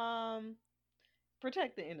 Um,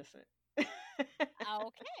 Protect the innocent.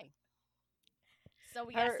 Okay. So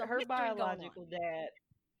we got some Her mystery going on. biological dad,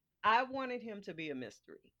 I wanted him to be a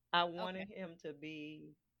mystery. I wanted Okay. him to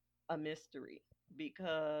be a mystery.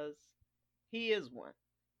 because he is one.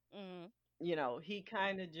 Mm. He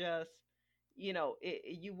kind of just,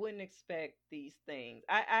 you wouldn't expect these things.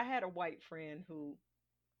 I had a white friend who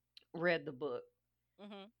read the book,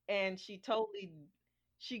 Mhm. and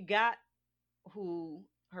she got who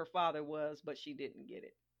her father was, but she didn't get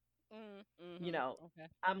it. Mm. You Mhm. know, Okay.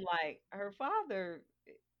 I'm like, her father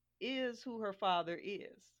is who her father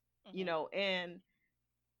is, Mhm. and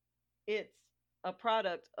it's a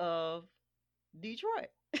product of Detroit.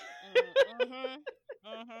 Mm. Mhm.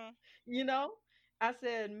 Mhm. you know, I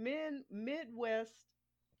said Midwest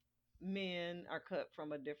men are cut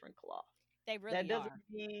from a different cloth. They That really doesn't are.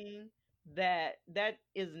 mean that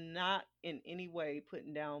is not in any way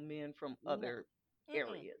putting down men from No. other Mm-mm.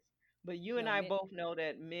 areas. But you and No. I both know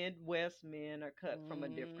that Midwest men are cut from a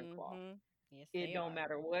different cloth. Mhm. Yes, It they don't are.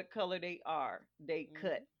 matter what color they are, they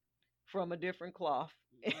cut Mhm. from a different cloth.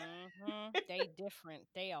 Mhm. They different.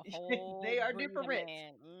 They a whole They are breed of different.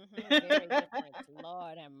 man. Mhm. Very different.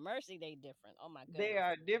 Lord have mercy, they different. Oh my They goodness.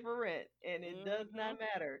 are different, and it does Mhm. not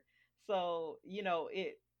matter. So,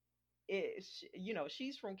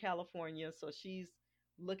 she's from California, so she's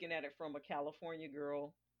looking at it from a California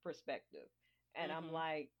girl perspective. And I'm Mhm.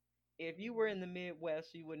 like, if you were in the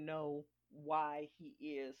Midwest, you would know why he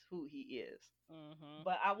is who he is. Mhm.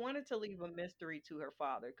 But I wanted to leave a mystery to her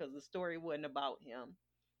father because the story wasn't about him.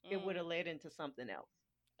 It would Mm. have led into something else.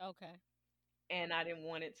 Okay. And I didn't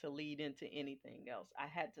want it to lead into anything else. I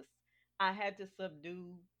had to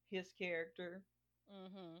subdue his character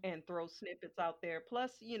Mhm. and throw snippets out there.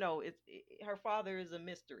 Plus, her father is a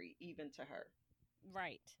mystery even to her.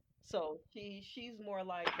 Right. So she's more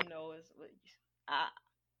like, is I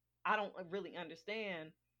I don't really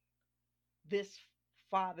understand this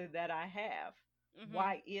father that I have. Mhm.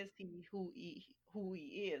 Why is he who he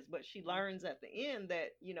is? But she Right. learns at the end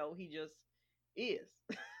that, he just is.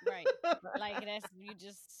 Right. Like that's you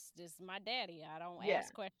just my daddy. I don't Yeah.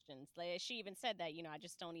 ask questions. Like she even said that, I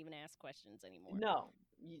just don't even ask questions anymore. No,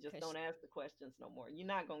 you just Cause don't ask the questions no more. You're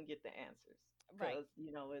not gonna get the answers right.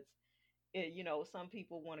 because some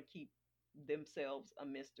people want to keep themselves a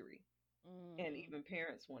mystery, and Mhm. even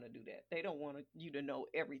parents want to do that. They don't want you to know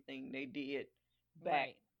everything they did back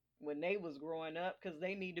Right. when they was growing up because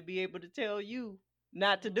they need to be able to tell you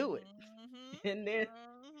not to do it. Mhm. And then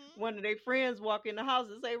Mhm. one of their friends walk in the house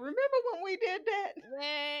and say, "Remember when we did that?"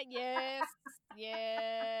 Yeah, yes.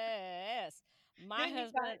 Yes. My Then you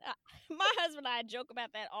got husband my husband and I joke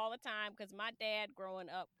about that all the time because my dad growing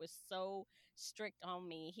up was so strict on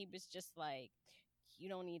me. He was just like, you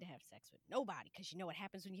don't need to have sex with nobody because you know what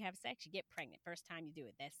happens when you have sex? You get pregnant. First time you do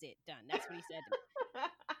it. That's it. Done. That's what he said to me.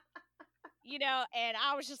 And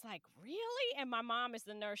I was just like, really? And my mom is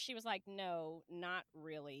the nurse. She was like, no, not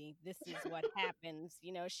really. This is what happens.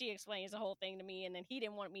 She explains the whole thing to me. And then he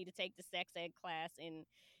didn't want me to take the sex ed class in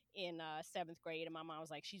seventh grade. And my mom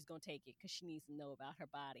was like, she's going to take it because she needs to know about her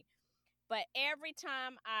body. But every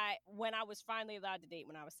time when I was finally allowed to date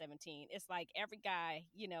when I was 17, it's like every guy,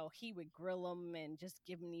 he would grill him and just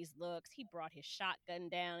give him these looks. He brought his shotgun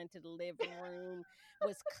down into the living room,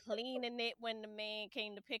 was cleaning it when the man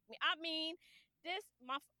came to pick me. I mean,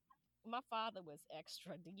 my father was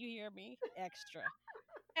extra. Do you hear me? Extra.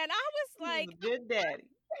 And I was He was a like, good daddy.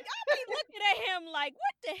 I be looking at him like,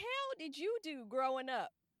 what the hell did you do growing up?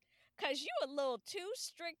 Cause you a little too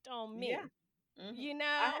strict on Yeah. me, hmm you I,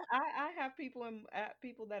 know? I I have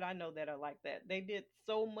people that I know that are like that. They did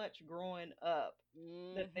so much growing up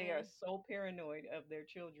that they are Mm-hmm. so paranoid of their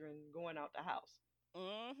children going out the house.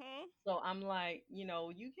 Mm-hmm. So I'm like, you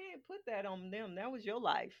can't put that on them. That was your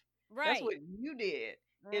life. That's Right. what you did.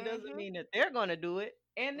 It doesn't Mhm. mean that they're gonna do it,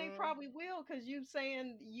 and they Mhm. probably will, because you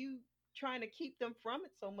saying you trying to keep them from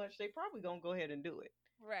it so much. They probably gonna go ahead and do it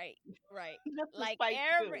Right. Right. just to Like spite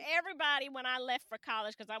you. everybody when I left for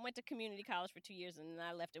college, because I went to community college for 2 years and then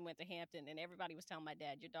I left and went to Hampton, and everybody was telling my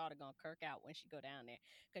dad, "Your daughter gonna kirk out when she go down there,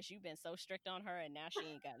 because you've been so strict on her, and now she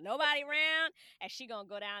ain't got nobody around, and she gonna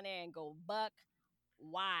go down there and go buck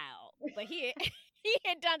wild." But he he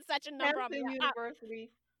had done such a number on me. Hampton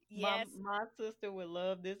University. My Yes. my sister would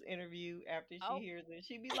love this interview after she Oh, hears it.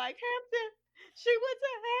 She'd be like, Hampton. She went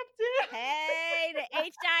to hey, the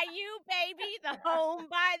HIU baby, the home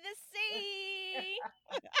by the sea.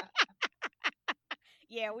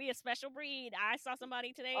 Yeah, we a special breed. I saw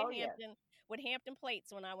somebody today Oh in yes. Hampton with Hampton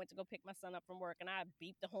plates when I went to go pick my son up from work, and I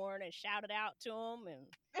beeped the horn and shouted out to him, and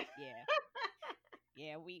yeah,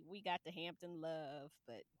 yeah, we got the Hampton love.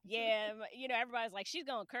 But yeah, everybody's like, she's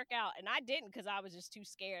gonna kirk out, and I didn't because I was just too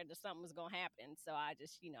scared that something was gonna happen. So I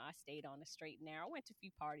just, I stayed on the straight and narrow. I went to a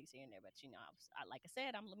few parties here and there, but like I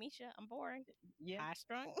said, I'm Lamisha. I'm boring, Yeah. high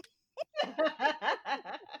strung.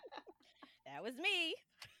 That was me.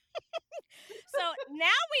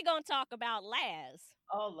 we gonna talk about Laz.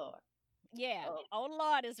 Oh Lord. Yeah. Oh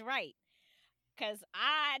Lord is right. Cause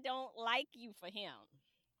I don't like you for him.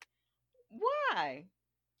 Why?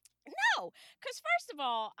 No, because first of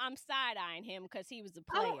all, I'm side-eyeing him because he was a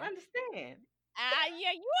I don't player. understand.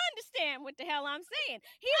 Yeah, you understand what the hell I'm saying.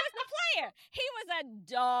 He was the player. He was a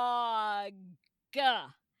dog.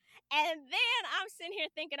 And then I'm sitting here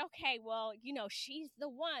thinking, okay, well, she's the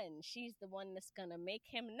one. She's the one that's going to make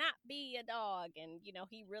him not be a dog. And,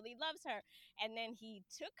 he really loves her. And then he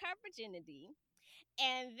took her virginity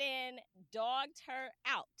and then dogged her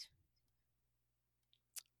out.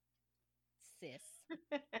 Sis.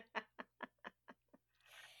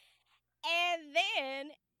 And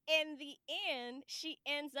then in the end, she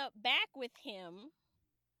ends up back with him.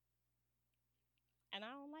 And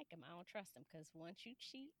I don't like him. I don't trust him because once you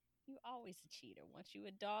cheat, you always a cheater. Once you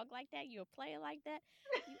a dog like that, you a player like that,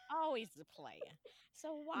 you always a player.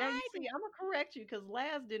 So why? Now you see, I'm gonna correct you because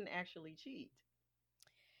Laz didn't actually cheat.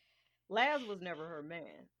 Laz was never her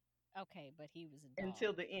man. Okay, but he was a dog.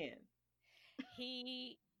 Until the end.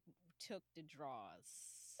 He took the draws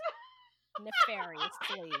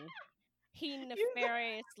nefariously. He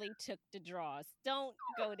nefariously took the draws. Don't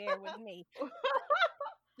go there with me.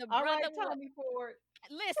 The brother, all right, Tommy Ford.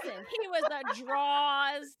 Listen, he was a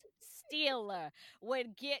draws stealer.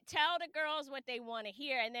 Would tell the girls what they want to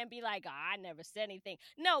hear and then be like, oh, I never said anything.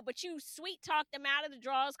 No, but you sweet talked them out of the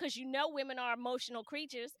draws because women are emotional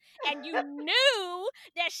creatures. And you knew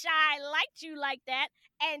that Shy liked you like that.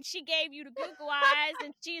 And she gave you the Google eyes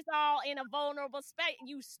and she's all in a vulnerable space.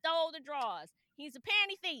 You stole the draws. He's a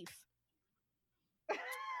panty thief.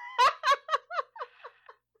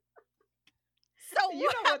 So you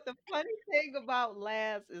know what the funny thing about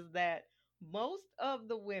Laz is that most of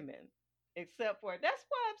the women, except for, that's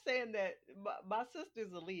why I'm saying that my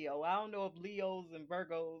sister's a Leo. I don't know if Leos and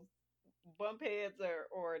Virgos bump heads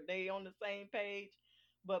or they on the same page,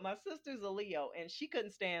 but my sister's a Leo and she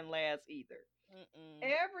couldn't stand Laz either.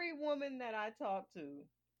 Every woman that I talked to,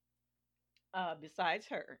 besides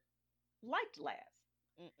her, liked Laz.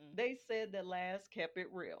 They said that Laz kept it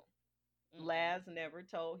real. Laz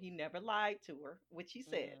he never lied to her, which he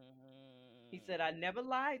said. He said, I never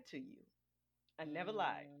lied to you. I never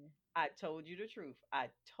lied. I told you the truth. I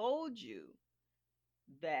told you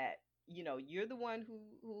that, you're the one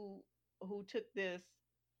who took this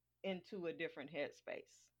into a different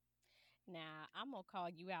headspace. Now, I'm going to call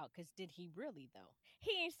you out because did he really, though?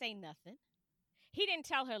 He didn't say nothing. He didn't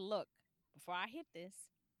tell her, look, before I hit this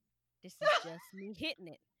is just me hitting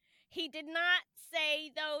it. He did not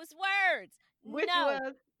say those words. Which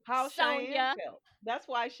was how Cheyenne felt. That's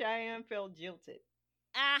why Cheyenne felt jilted.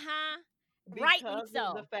 Because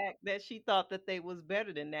of the fact that she thought that they was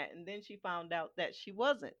better than that. And then she found out that she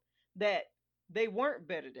wasn't. That they weren't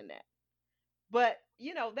better than that. But,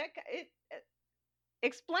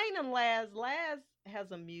 explaining Laz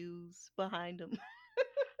has a muse behind him.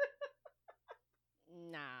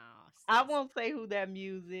 No. I won't say who that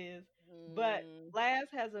muse is. But Laz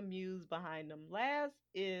has a muse behind him. Laz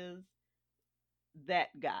is that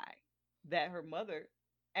guy that her mother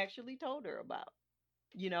actually told her about.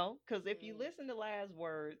 Because if you listen to Laz's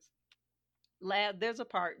words, there's a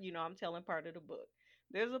part, I'm telling part of the book.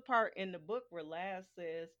 There's a part in the book where Laz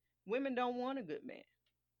says women don't want a good man.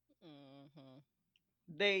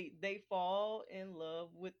 They fall in love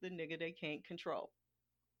with the nigga they can't control.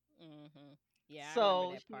 Yeah, I so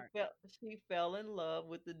remember that part. She fell in love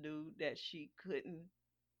with the dude that she couldn't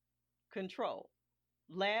control.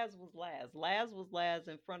 Laz was Laz. Laz was Laz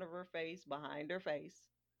in front of her face, behind her face.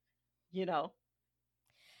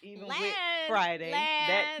 Even with Friday,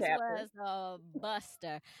 that chapter. Was a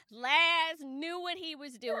buster. Laz knew what he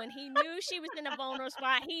was doing. He knew she was in a vulnerable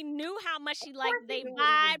spot. He knew how much she liked. They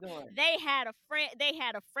vibed. They had a friend. They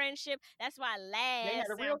had a friendship. That's why Laz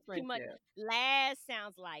sounds too much. Laz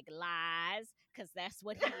sounds like lies because that's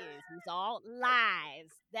what he is. He's all lies.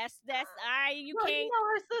 That's you can't.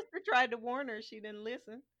 Her sister tried to warn her. She didn't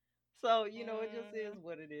listen. So it just is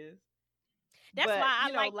what it is. That's why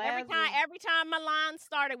I like every time Milan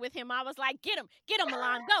started with him, I was like, get him,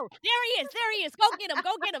 Milan, go. There he is, go get him,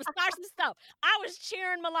 start some stuff. I was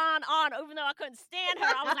cheering Milan on, even though I couldn't stand her.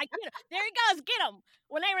 I was like, there he goes, get him.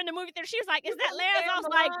 When they were in the movie theater, she was like, is that Laz? I was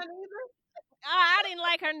like, I didn't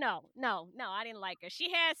like her. No, I didn't like her.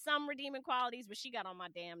 She had some redeeming qualities, but she got on my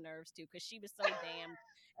damn nerves too because she was so damn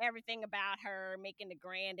everything about her making the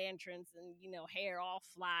grand entrance and hair all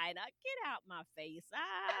fly. Now, get out my face.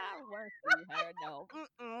 I work through her. No,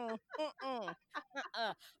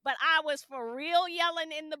 but I was for real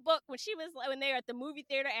yelling in the book when they were at the movie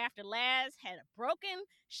theater after Laz had a broken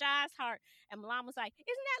Shy's heart, and Milan was like, "Isn't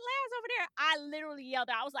that Laz over there?" I literally yelled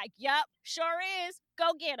out. I was like, "Yup, sure is.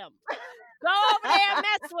 Go get him." Go over there and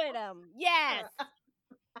mess with him. Yes.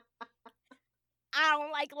 I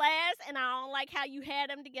don't like Laz, and I don't like how you had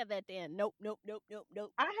them together at the end. Nope, nope, nope, nope,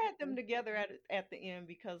 nope. I had them together at the end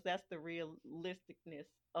because that's the realisticness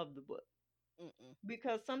of the book. Mm-mm.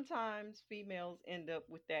 Because sometimes females end up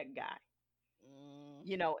with that guy, Mm,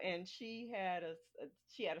 and she had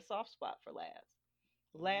a soft spot for Laz.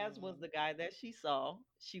 Laz was mm, the guy that she saw.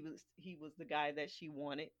 He was the guy that she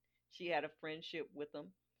wanted. She had a friendship with him,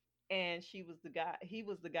 and he was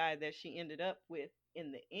the guy that she ended up with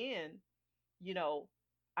in the end. You know,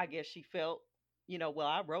 I guess she felt, well,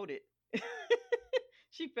 I wrote it.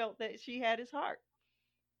 She felt that she had his heart.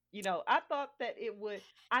 I thought that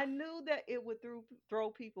I knew that it would throw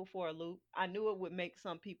people for a loop. I knew it would make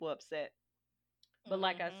some people upset. But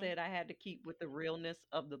like I mm-hmm. said, I had to keep with the realness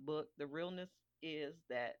of the book. The realness is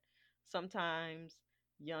that sometimes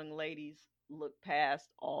young ladies look past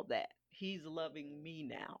all that. He's loving me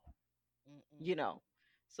now, Mm-mm. you know.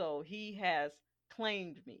 So he has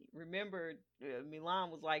claimed me. Remember, Milan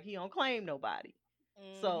was like, he don't claim nobody.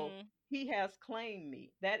 So Mm-hmm. he has claimed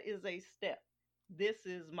me. That is a step. This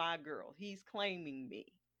is my girl. He's claiming me.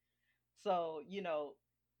 So,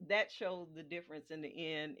 that showed the difference in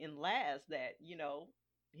the end in Laz that,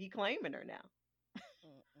 he claiming her now.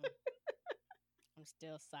 Mm-mm. I'm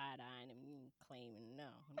still side eyeing him. You claiming no,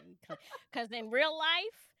 because in real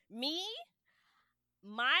life,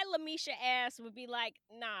 my Lamisha ass would be like,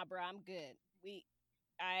 "Nah, bro, I'm good.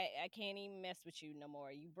 I can't even mess with you no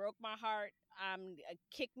more. You broke my heart.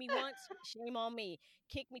 Kick me once, shame on me.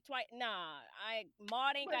 Kick me twice. Nah,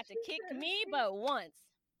 Maud ain't But got to she kick said it. me but once.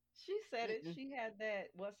 She said it. Mm-mm. She had that,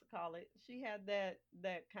 what's it call it? She had that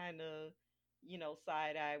kind of,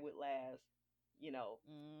 side eye with Laz, you know.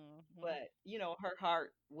 Mm-hmm. But, her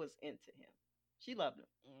heart was into him. She loved him.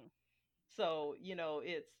 Mm. So,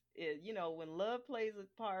 when love plays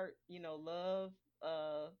a part, love,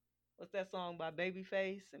 uh, what's that song by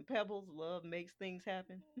Babyface and Pebbles? Love makes things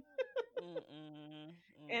happen. Mm-mm.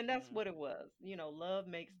 And that's Mm-mm. what it was. Love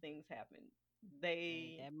makes things happen. Ain't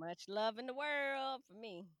They, that much love in the world for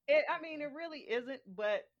me. I mean, it really isn't,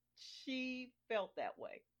 but she felt that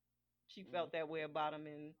way. She Mm. felt that way about him,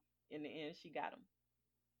 and in the end, she got him.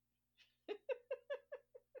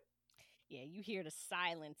 Yeah, you hear the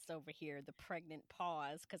silence over here, the pregnant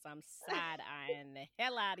pause, because I'm side eyeing the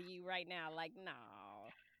hell out of you right now. Like, no,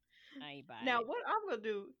 I ain't buying Now, it. what I'm gonna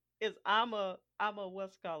do is I'm a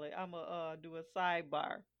what's call it? I'm a do a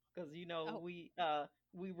sidebar because Oh,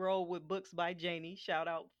 we roll with books by Janie. Shout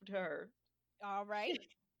out to her. all right.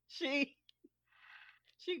 She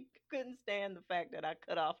she she couldn't stand the fact that I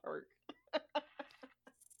cut off her.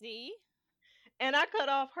 See? And I cut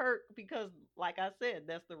off Herc because, like I said,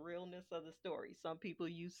 that's the realness of the story. Some people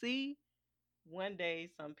you see one day,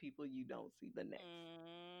 some people you don't see the next.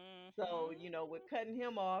 So, Mm-hmm. with cutting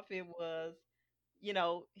him off, it was,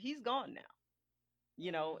 he's gone now,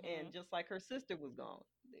 Mm-hmm. and just like her sister was gone,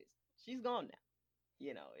 she's gone now.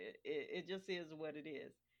 It just is what it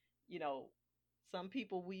is. You know, some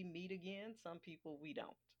people we meet again, some people we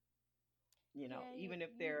don't, Yeah, even if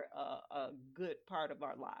they're a good part of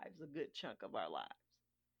our lives, a good chunk of our lives.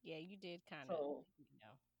 you did kind of, So, you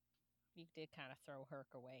know, you did kind of throw Herc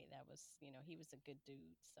away. That was, he was a good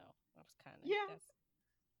dude. So that was kind of, yeah,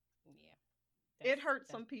 yeah, it hurt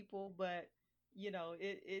that's, some people, but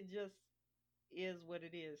it just is what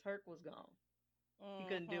it is. Herc was gone. He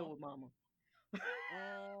couldn't mm-hmm. deal with mama.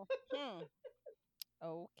 Mm-hmm.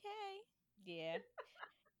 Okay. Yeah.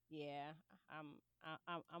 Yeah.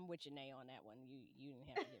 I'm with Janae on that one. You didn't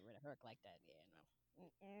have to get rid of Herc like that. Yeah,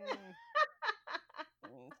 no.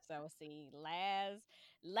 Mm-mm. So see,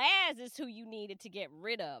 Laz is who you needed to get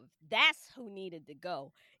rid of. That's who needed to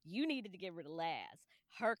go. You needed to get rid of Laz.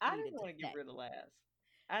 Herc I didn't needed to want to get stay. rid of Laz.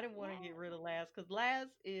 I didn't want to get rid of Laz because Laz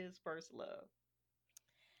is first love.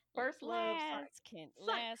 First love. Laz can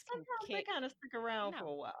Sometimes they kick. kind of stick around for No,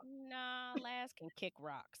 a while. nah, Laz can kick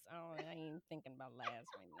rocks. I ain't thinking about Laz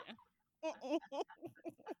right now.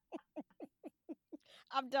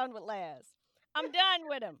 I'm done with Laz. I'm done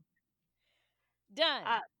with him. Done.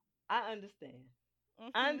 I I understand.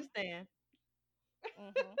 I Mhm. understand.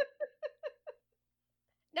 Mhm.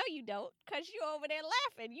 No, you don't, cause you over there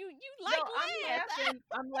laughing. You No, like laugh.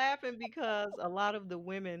 I'm laughing because a lot of the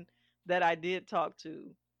women that I did talk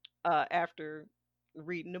to after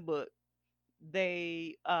reading the book,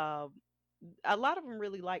 they a lot of them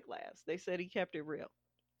really like laughs. They said he kept it real,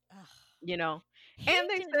 Ugh. you know. He And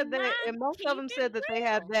they did said that, not and most of keep them it said that they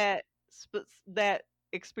had real. that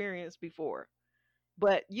experience before.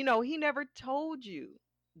 But, you know, he never told you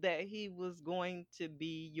that he was going to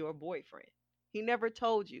be your boyfriend. He never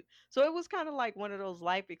told you. So it was kind of like one of those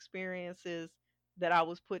life experiences that I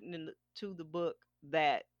was putting into the book,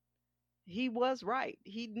 that he was right.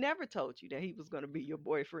 He never told you that he was going to be your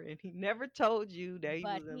boyfriend. He never told you that he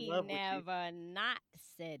But was in he love with you. never not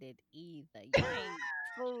said it either. You ain't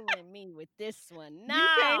fooling me with this one. You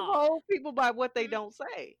can't No. hold people by what they don't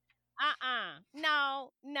say.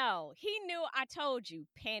 No, no. He knew. I told you,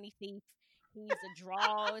 panty thief. He's a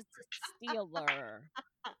draws stealer.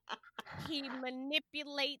 He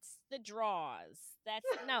manipulates the draws.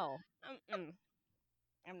 That's no.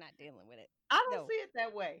 I'm not dealing with it. I don't No. see it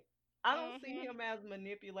that way. I don't see Mm-hmm. him as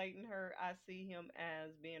manipulating her. I see him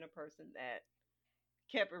as being a person that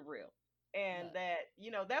kept it real. And Look. that,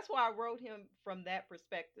 you know, that's why I wrote him from that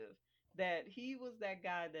perspective. That he was that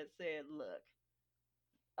guy that said, look,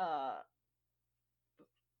 uh,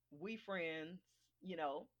 we friends, you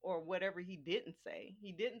know, or whatever he didn't say.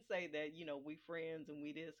 He didn't say that, you know, we friends and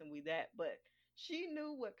we this and we that, but she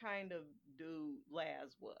knew what kind of dude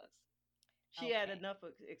Laz was. She had Okay. enough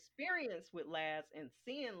experience with Laz and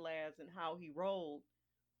seeing Laz and how he rolled,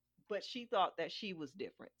 but she thought that she was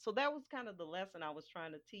different. So that was kind of the lesson I was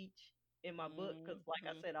trying to teach in my book. Because, like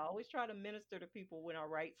I Mm-hmm. said, I always try to minister to people when I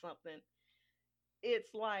write something.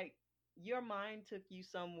 It's like your mind took you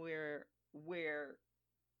somewhere where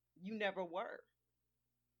you never were.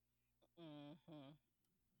 Mm-hmm.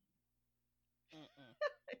 Mm-mm.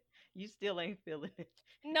 You still ain't feeling it.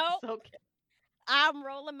 It's Nope. okay. I'm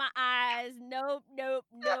rolling my eyes. Nope. Nope.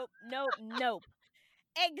 Nope. Nope. Nope.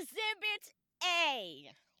 Exhibit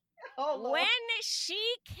A. Oh When Lord.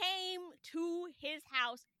 she came to his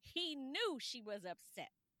house, he knew she was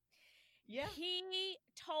upset. Yeah. He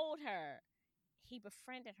told her, he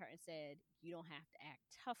befriended her and said, "You don't have to act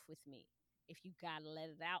tough with me. If you gotta let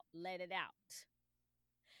it out, let it out."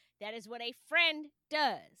 That is what a friend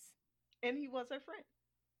does. And he was her friend.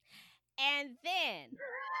 And then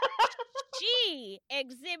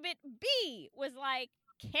exhibit B, was like,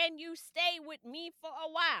 "Can you stay with me for a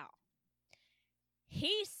while?"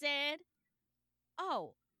 He said,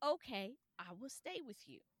 "Oh, okay, I will stay with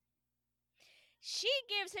you." She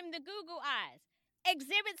gives him the goo goo eyes.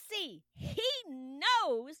 Exhibit C, he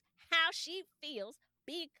knows how she feels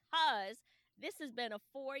because this has been a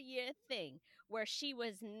 4-year thing where she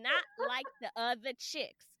was not like the other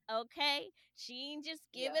chicks, okay? She ain't just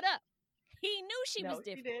give Yeah. it up. He knew she was No,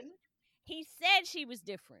 she different. didn't. He said she was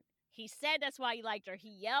different. He said that's why he liked her. He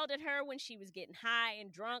yelled at her when she was getting high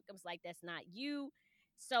and drunk. I was like, that's not you.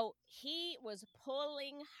 So he was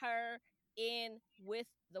pulling her in with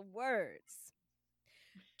the words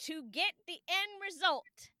to get the end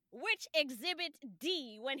result, which exhibit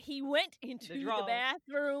D, when he went The into the draws.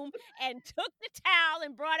 bathroom and took the towel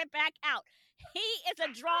and brought it back out. He is a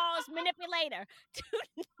draws manipulator. Do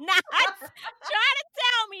not try to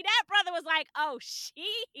tell me that brother was like, oh,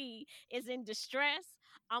 she is in distress.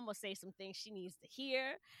 I'm going to say some things she needs to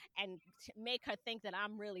hear and make her think that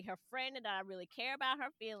I'm really her friend and that I really care about her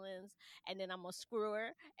feelings. And then I'm going to screw her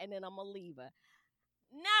and then I'm going to leave her.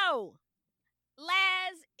 No,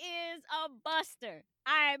 Laz is a buster.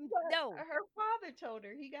 I'm But no. her father told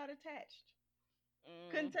her he got attached.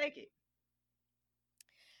 Couldn't Mm, take it.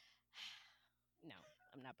 no,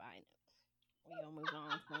 I'm not buying it. We gonna move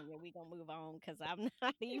on, Sonia. We gonna move on because I'm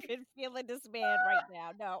not even feeling this man right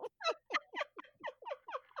now. No,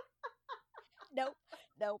 nope,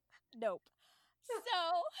 nope, nope.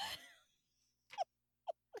 So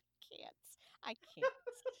can't. I can't.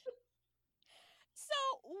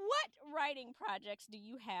 So, what writing projects do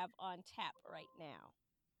you have on tap right now?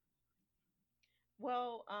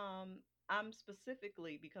 Well, I'm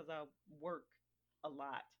specifically, because I work a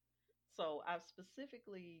lot. So I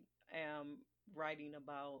specifically am writing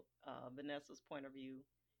about Vanessa's point of view.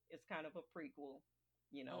 It's kind of a prequel,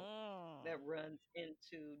 you know, Mm, that runs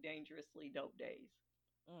into Dangerously Dope Days.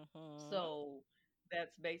 mm-hmm. So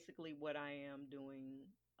that's basically what I am doing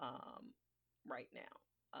right now.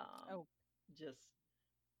 Oh, Just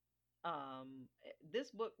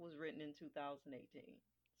this book was written in 2018,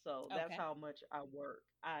 so that's okay. how much I work.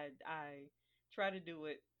 I try to do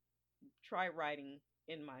it, try writing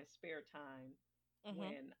in my spare time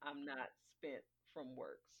Mm-hmm. when I'm not spent from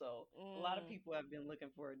work. So a lot of people have been looking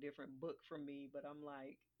for a different book from me, but I'm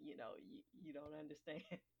like, you don't understand.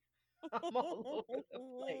 I'm all over the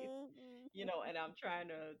place, and I'm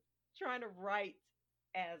trying to write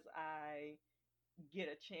as I get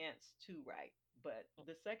a chance to write. But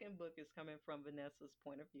the second book is coming from Vanessa's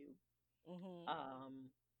point of view. Mm-hmm. Um,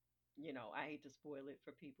 I hate to spoil it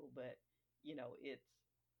for people, but it's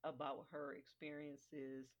about her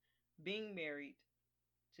experiences being married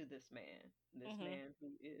to this Mm-hmm. man who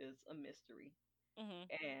is a mystery, Mm-hmm.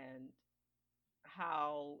 and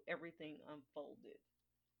how everything unfolded.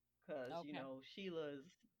 Because Okay.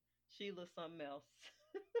 Sheila's something else,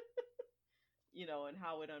 and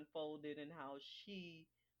how it unfolded and how she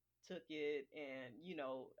took it, and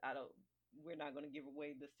I don't. We're not going to give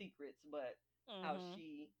away the secrets, but how Mm-hmm.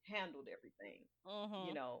 she handled everything,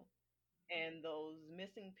 you Mm-hmm. know, and those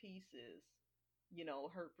missing pieces,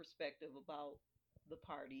 her perspective about the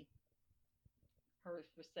party, her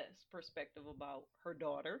perspective about her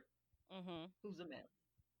daughter, Mm-hmm. who's a mess,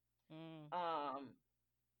 Mm. um,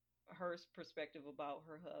 her perspective about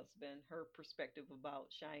her husband, her perspective about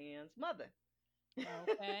Cheyenne's mother,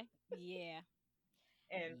 Okay. Yeah.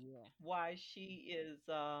 and Yeah. why she is,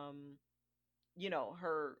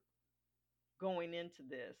 her going into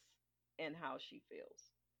this and how she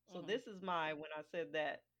feels. So Mm-hmm. this is my when I said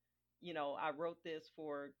that, I wrote this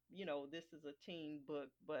for, this is a teen book,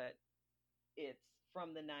 but it's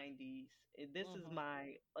from the 90s. This is Mm-hmm.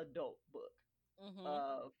 my adult book Mm-hmm.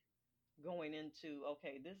 of going into,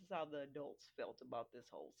 okay, this is how the adults felt about this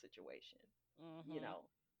whole situation, you Mm-hmm. know,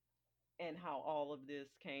 and how all of this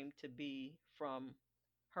came to be from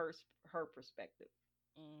her perspective,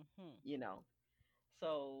 Mm-hmm. you know.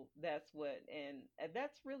 So that's what, and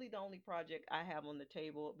that's really the only project I have on the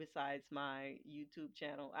table besides my YouTube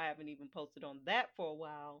channel. I haven't even posted on that for a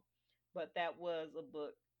while, but that was a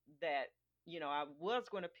book that, I was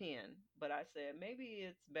going to pen, but I said maybe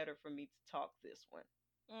it's better for me to talk this one,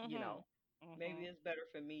 you Mm-hmm. know, maybe Mm-hmm. it's better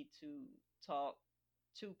for me to talk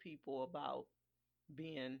to people about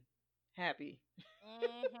being happy.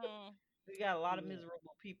 Mm-hmm. We got a lot of Yeah.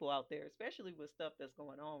 miserable people out there, especially with stuff that's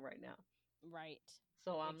going on right now. Right.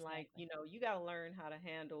 So I'm like, Exactly. you got to learn how to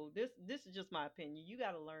handle this. This is just my opinion. You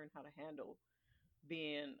got to learn how to handle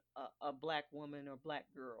being a black woman or black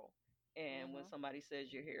girl. And when Mm-hmm. somebody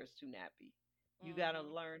says your hair is too nappy, you got to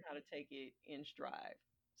Mm-hmm. learn how to take it in stride.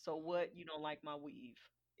 So Mm. what? You don't like my weave?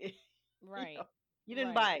 you Right. you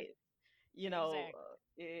didn't Right. buy it. Exactly.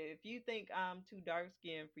 If you think I'm too dark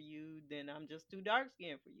skinned for you, then I'm just too dark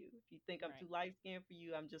skinned for you. If you think I'm Right. too light skinned for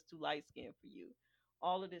you, I'm just too light skinned for you.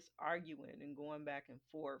 All of this arguing and going back and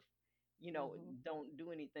forth, Mm-hmm. don't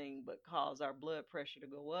do anything but cause our blood pressure to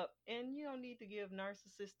go up. And you don't need to give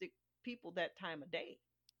narcissistic people that time of day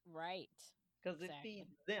Right. because it Exactly.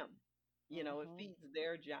 feeds them. It Mm-hmm. feeds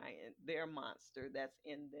their giant, their monster that's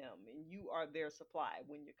in them. And you are their supply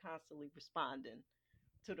when you're constantly responding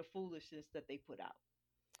to the foolishness that they put out.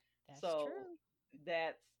 That's So true.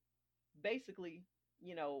 that's basically,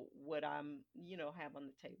 what I'm, have on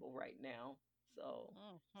the table right now. So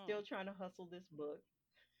Mm-hmm. still trying to hustle this book.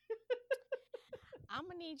 I'm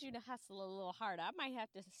gonna need you to hustle a little harder. I might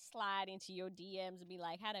have to slide into your DMs and be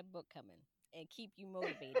like, "How that book coming?" and keep you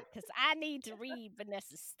motivated because I need to read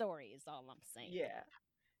Vanessa's story. Is all I'm saying. Yeah.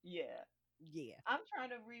 Yeah. Yeah. I'm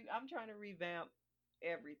trying to revamp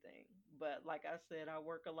everything. But like I said, I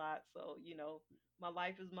work a lot, so my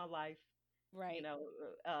life is my life. You Right. know,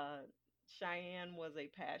 uh Cheyenne was a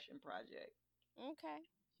passion project. Okay.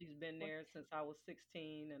 She's been Well, there since I was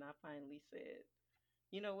 16, and I finally said,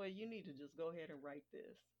 you know what, you need to just go ahead and write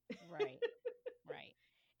this. right. Right.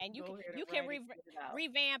 And you can Go ahead and you can write it, get it out.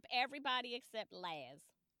 revamp everybody except Laz.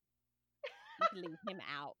 You can leave him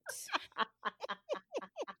out.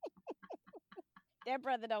 That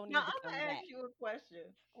brother don't Now need to I'm come gonna ask back. you a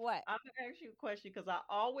question. What? I'm gonna ask you a question because I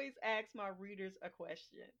always ask my readers a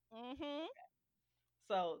question. Mm-hmm.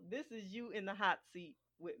 So this is you in the hot seat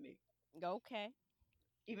with me, Okay.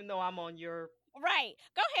 even though I'm on Right.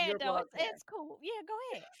 Go ahead your though. broadcast. It's cool. Yeah, go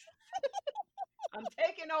ahead. I'm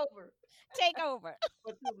taking over Take over.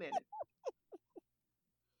 for 2 minutes.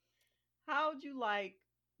 How'd you like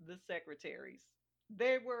the secretaries?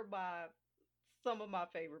 They were some of my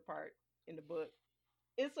favorite part in the book.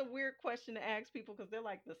 It's a weird question to ask people because they're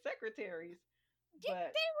like the secretaries,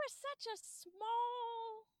 but They were such a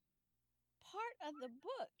small part of the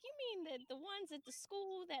book. You mean the ones at the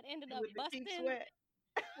school that ended up with the Keith busting Sweat.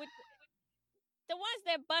 with the ones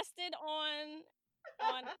that busted on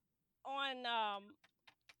on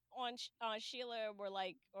on Sheila were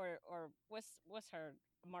like or what's her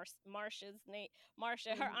Marsha's name,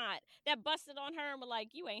 Marsha, her aunt, that busted on her and were like,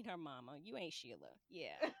 "You ain't her mama. You ain't Sheila."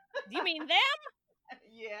 Yeah. Do you mean them?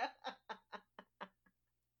 Yeah.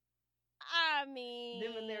 I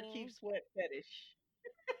Them and their Keith mean, Sweat fetish.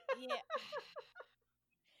 yeah.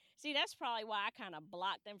 See, that's probably why I kind of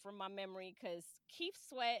blocked them from my memory because Keith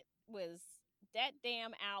Sweat was that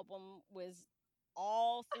damn album was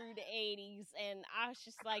all through the 80s. And I was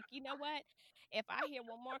just like, you know what? If I hear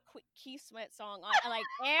one more quick Keith Sweat song on, like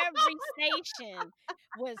every station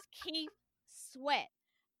was Keith Sweat,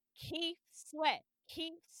 Keith Sweat,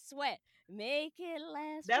 Keith Sweat, make it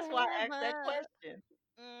last That's why I asked that forever. question.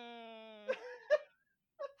 Mm.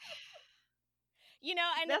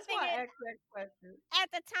 And the That's thing why is, I asked that question.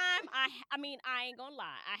 at the time, I mean, I ain't gonna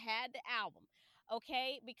lie, I had the album,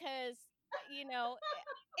 okay, because it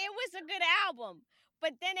was a good album.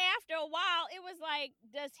 But then after a while, it was like,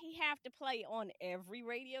 does he have to play on every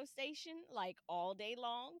radio station like all day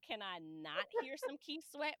long? Can I not hear some Keith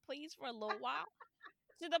Sweat, please, for a little while?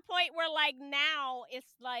 To the point where, like, now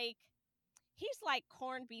it's like he's like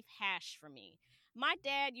corned beef hash for me. My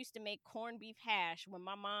dad used to make corned beef hash when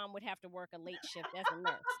my mom would have to work a late shift as a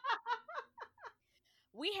nurse.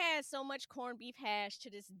 We had so much corned beef hash to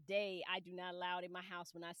this day. I do not allow it in my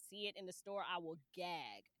house. When I see it in the store, I will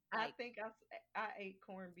gag. I Like, think I ate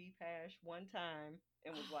corned beef hash one time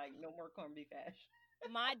and was like, no more corned beef hash.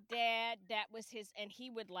 my dad, that was his, and he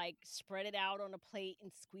would like spread it out on a plate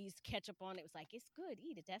and squeeze ketchup on it. It was like, it's good,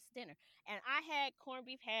 eat it. That's dinner. And I had corned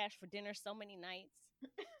beef hash for dinner so many nights.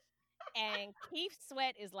 And Keith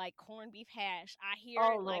Sweat is like corned beef hash. I hear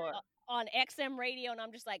Oh it like Lord, on XM radio, and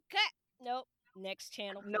I'm just like, cut. Nope. Next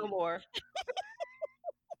channel, no please. more.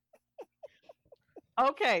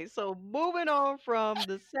 Okay, so moving on from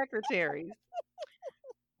the secretaries,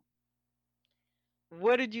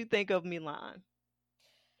 what did you think of Milan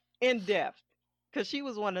in depth? Because she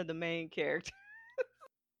was one of the main characters.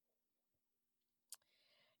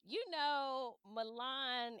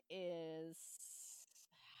 Milan is,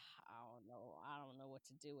 I don't know what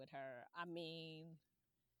to do with her. I mean,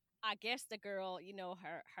 I guess the girl,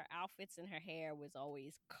 her outfits and her hair was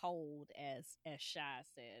always cold, as Shy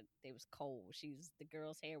said. It was cold. The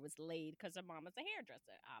girl's hair was laid because her mama's a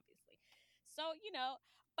hairdresser, obviously. So,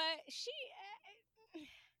 but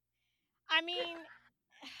I mean,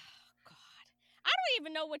 God, I don't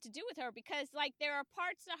even know what to do with her because, like, there are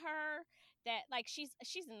parts of her that, like, she's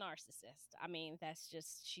a narcissist. I mean,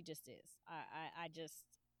 she just is. I just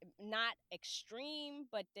not extreme,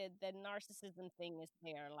 but the narcissism thing is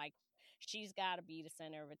there. Like, she's got to be the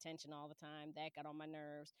center of attention all the time. That got on my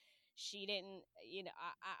nerves. She didn't,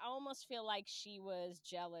 I almost feel like she was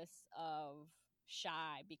jealous of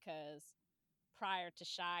Shy because prior to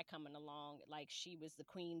Shy coming along, like, she was the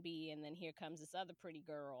queen bee, and then here comes this other pretty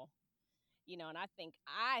girl, and I think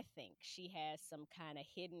she has some kind of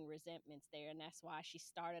hidden resentments there, and that's why she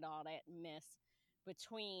started all that mess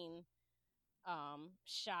between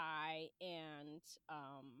Shy and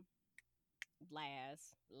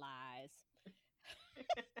Lies.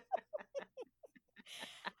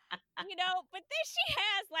 But then she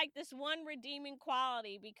has like this one redeeming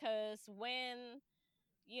quality because when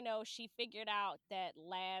she figured out that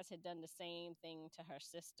Laz had done the same thing to her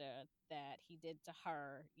sister that he did to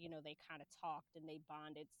her. They kind of talked and they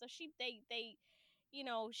bonded. So she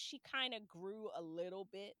kind of grew a little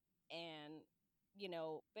bit, and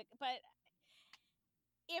but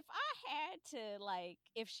if I had to, like,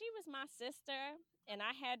 if she was my sister and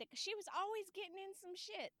I had to, 'cause she was always getting in some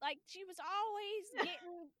shit. Like, she was always That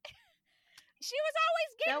getting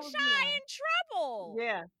was Shy in trouble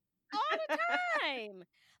yeah. all the time.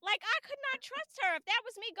 Like, I could not trust her. If that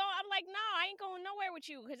was me going, I'm like, no, I ain't going nowhere with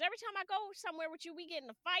you. Because every time I go somewhere with you, we get in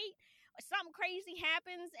a fight or something crazy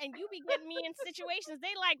happens, and you be getting me in situations.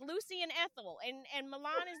 They like Lucy and Ethel, and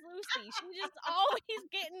Milan is Lucy. She just always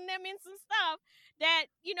getting them in some stuff that,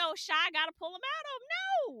 Shy got to pull them out of.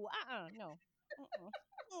 No,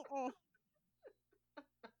 no.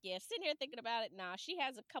 Yeah, sitting here thinking about it, nah, she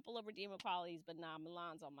has a couple of redeeming qualities, but nah,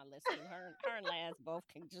 Milan's on my list too. Her and Laz both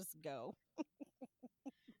can just go.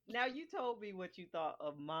 Now you told me what you thought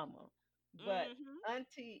of Mama, but Mm-hmm.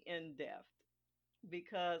 Auntie in depth,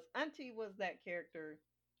 because Auntie was that character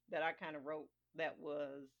that I kind of wrote that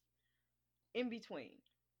was in between.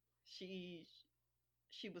 She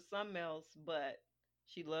she was something else, but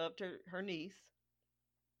she loved her niece,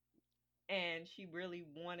 and she really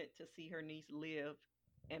wanted to see her niece live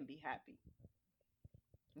and be happy,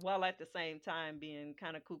 while at the same time being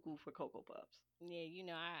kind of cuckoo for Cocoa Puffs.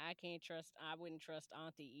 Yeah, I can't trust. I wouldn't trust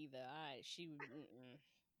Auntie either. I she. Mm-mm.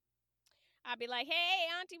 I'll be like, "Hey,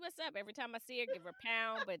 auntie, what's up?" Every time I see her, give her a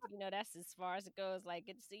pound. But that's as far as it goes. Like,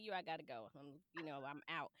 good to see you. I gotta go. I'm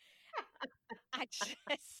out. I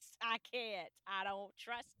just, I can't. I don't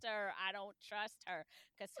trust her. I don't trust her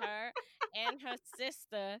because her and her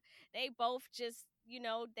sister, they both just,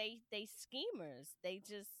 they schemers. They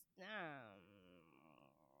just,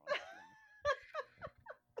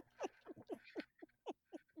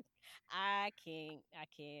 I can't. I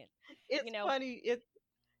can't. You It's know, funny.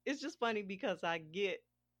 It's just funny because I get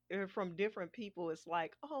from different people. It's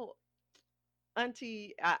like, oh,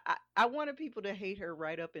 auntie, I wanted people to hate her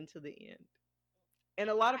right up until the end, and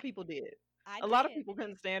a lot I of people did. I A lot of did. people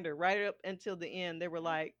couldn't stand her right up until the end. They were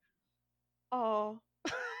like, oh.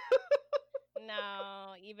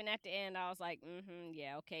 No, even at the end, I was like,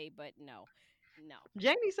 yeah, okay, but no, no,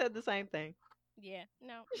 Jamie said the same thing. yeah,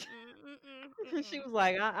 no, She mm-mm. was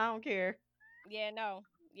like, I don't care. Yeah, no,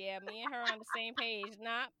 yeah, me and her on the same page.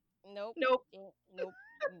 Nah, nope, Nope. nope,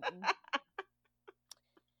 mm-mm.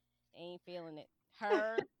 Ain't feeling it.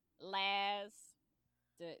 Her, Laz,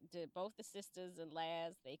 the both the sisters and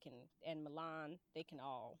Laz, they can, and Milan, they can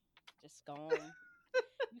all just go on.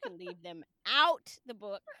 You can leave them out the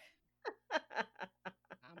book.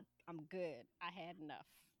 I'm good. I had enough.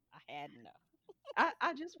 I had enough.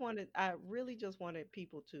 I really just wanted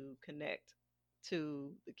people to connect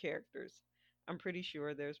to the characters. I'm pretty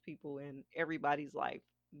sure there's people in everybody's life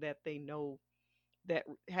that they know that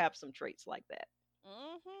have some traits like that,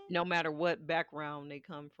 Mhm. no matter what background they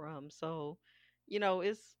come from. So, you know,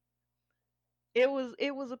 it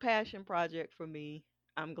was a passion project for me.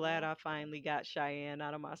 I'm glad Mm, I finally got Cheyenne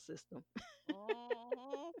out of my system.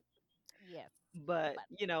 mhm. Yes, But, but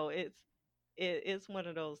it's one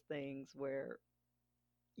of those things where,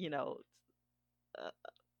 you know,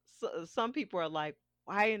 uh, some people are like,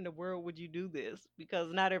 why in the world would you do this?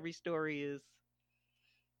 Because not every story is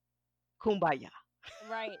kumbaya.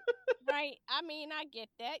 right, right. I mean, I get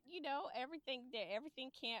that. Everything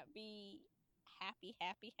can't be happy,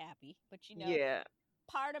 happy, happy. But Yeah.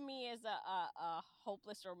 part of me is a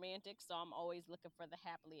hopeless romantic, so I'm always looking for the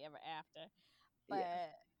happily ever after. Yeah.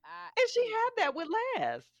 But I, And she had that with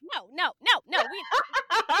Laz. no, no, no, no.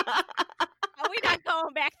 We not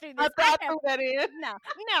going back through I this. I thought have threw that in. no,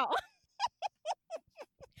 no.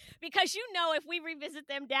 Because if we revisit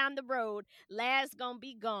them down the road, Laz gonna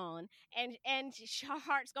be gone, and her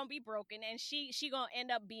heart's gonna be broken, and she gonna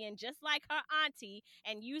end up being just like her auntie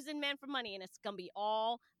and using men for money, and it's gonna be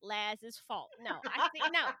all Laz's fault. No, I think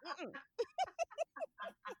no,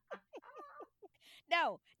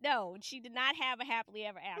 no, no. She did not have a happily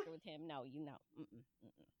ever after with him. No, no,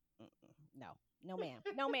 no, ma'am,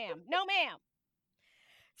 no, ma'am, no, ma'am.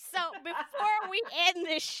 So before we end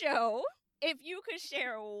this show, if you could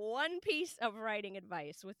share one piece of writing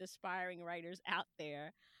advice with aspiring writers out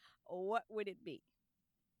there, what would it be?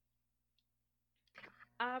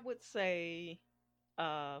 I would say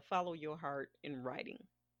follow your heart in writing.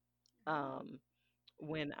 Um,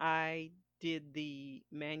 when I did the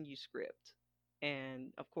manuscript,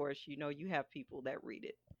 and of course, you have people that read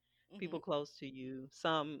it, people Mm-hmm. close to you,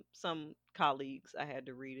 some colleagues I had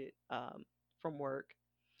to read it from work,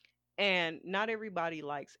 and not everybody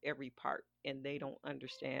likes every part, and they don't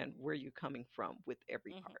understand where you're coming from with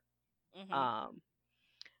every Mm-hmm. part. Mm-hmm.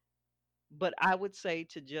 But I would say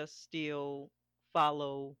to just still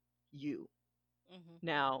follow you. Mm-hmm.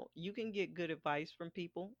 Now, you can get good advice from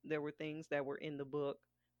people. There were things that were in the book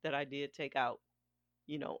that I did take out,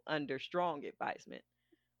 under strong advisement,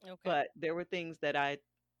 Okay. but there were things that I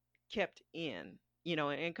kept in,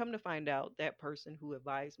 and come to find out that person who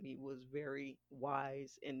advised me was very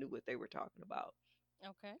wise and knew what they were talking about.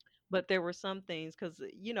 Okay. But there were some things because,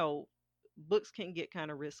 books can get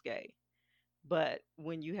kind of risque. But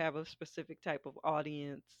when you have a specific type of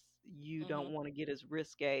audience, you Mm-hmm. don't want to get as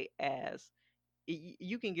risque as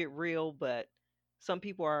you can get real, but some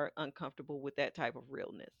people are uncomfortable with that type of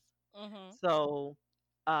realness. Mm-hmm. So,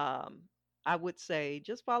 um, I would say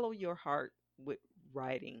just follow your heart with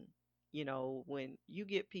writing. When you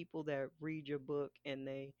get people that read your book and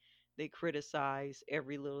they criticize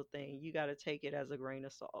every little thing, you got to take it as a grain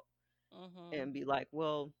of salt Mm-hmm. and be like,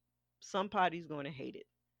 well, somebody's going to hate it.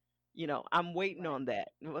 I'm waiting Right. on that.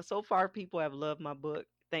 Well, so far, people have loved my book.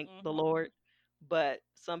 Thank the Mm-hmm. Lord. But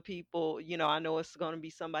some people, I know it's going to be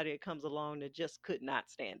somebody that comes along that just could not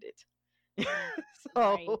stand it. Mm.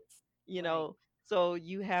 Right. so, you Right. know, so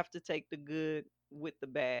you have to take the good with the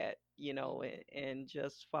bad, Mm-hmm. and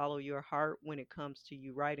just follow your heart when it comes to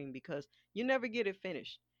you writing because you never get it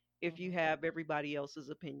finished if you Mm-hmm. have everybody else's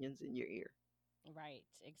opinions in your ear. Right.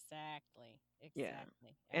 Exactly. Yeah.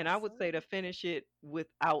 Exactly. And I would say to Absolutely. finish it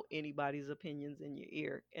without anybody's opinions in your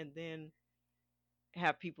ear. And then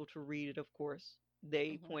have people to read it, of course.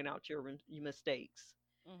 They Mhm. point out your mistakes,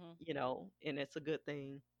 Mhm. and it's a good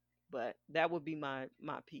thing. But that would be my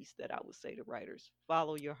piece that I would say to writers.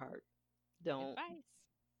 Follow your heart. Good Don't, advice.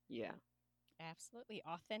 yeah, Absolutely.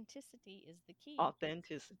 Authenticity is the key.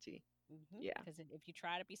 authenticity. Yeah. Because if you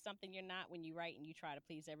try to be something you're not when you write and you try to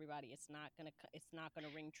please everybody, it's not gonna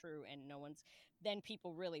ring true, and then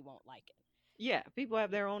people really won't like it. Yeah, people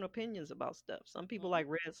have their own opinions about stuff. Some people Mhm. like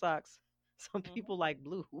Red Sox, some Mhm. people like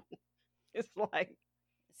blue. It's like,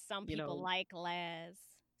 Some you people know, like Laz.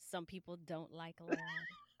 Some people don't like Laz.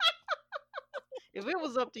 if it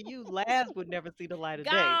was up to you, Laz would never see the light of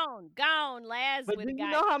day. Gone. Laz But would do have you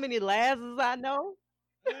got. know how many Lazes I know?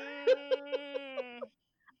 Mm,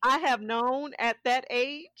 I have known at that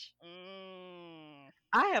age. mm,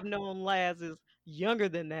 I have known Lazes younger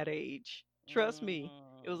than that age. Trust me.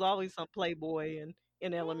 It was mm, always some playboy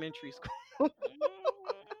in elementary mhm, school. mhm.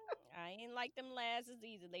 I ain't like them Lazes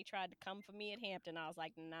either. They tried to come for me at Hampton. I was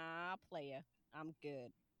like, nah, player. I'm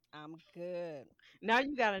good. I'm good. Now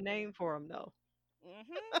you got a name for him though. Hmm.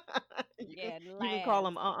 you can Yeah, you can call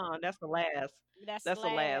Laz. him that's the Laz. That's That's the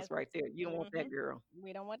Laz Laz. right there. You don't want Hmm. that girl.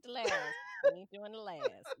 We don't want the Laz. We ain't doing the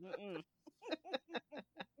Laz. Mm-mm.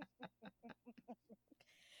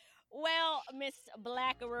 Well, Miss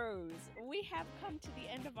Black Rose, we have come to the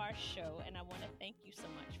end of our show, and I want to thank you so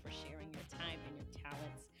much for sharing your time and your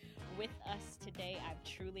talents with us today. I've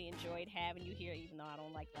truly enjoyed having you here, even though I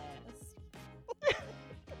don't like Laz.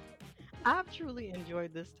 I've truly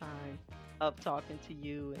enjoyed this time of talking to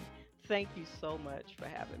you, and thank you so much for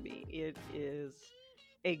having me. It is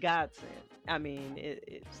a godsend. I mean,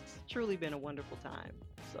 it's truly been a wonderful time.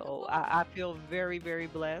 So Well, I feel very, very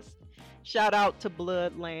blessed. Shout out to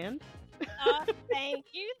Bloodland, thank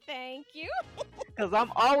you, thank you. because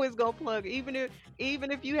I'm always gonna plug, even if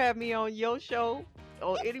you have me on your show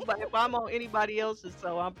or anybody, if I'm on anybody else's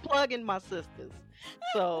show, I'm plugging my sisters.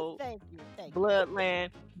 So Thank you, thank you.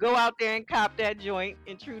 Bloodland, go out there and cop that joint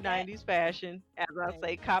in true That 90s fashion. As I thank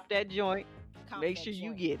say, you. cop that joint. Comp Make that sure you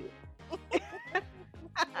joint. get it.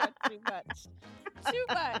 You're too much. Too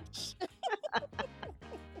much.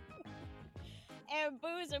 And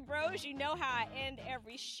Booze and Bros, you know how I end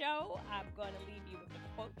every show. I'm going to leave you with a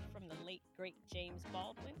quote from the late, great James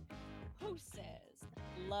Baldwin, who says,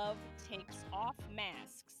 "Love takes off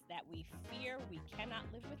masks that we fear we cannot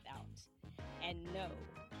live without, and no,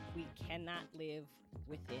 we cannot live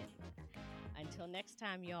within." Until next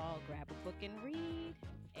time, y'all, grab a book and read,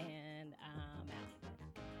 and I'm out.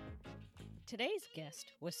 Today's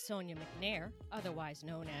guest was Sonia McNair, otherwise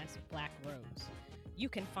known as Black Rose. You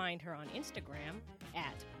can find her on Instagram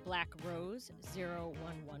at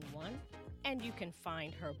BlackRose0111, and you can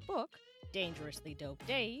find her book, Dangerously Dope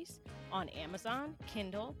Days, on Amazon,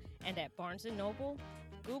 Kindle, and at Barnes & Noble,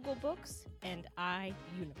 Google Books, and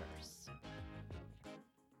iUniverse.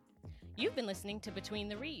 You've been listening to Between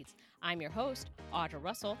the Reads. I'm your host, Audra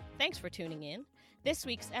Russell. Thanks for tuning in. This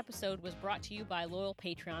week's episode was brought to you by loyal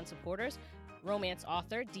Patreon supporters, romance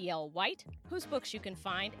author D.L. White, whose books you can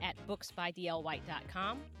find at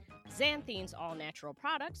booksbydlwhite.com, Xanthene's All Natural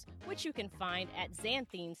Products, which you can find at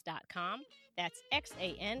xanthenes.com, that's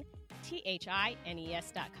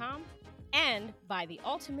XANTHINES.com, and by the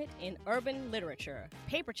ultimate in urban literature,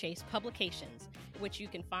 Paperchase Publications, which you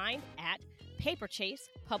can find at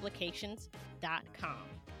paperchasepublications.com.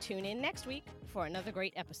 Tune in next week for another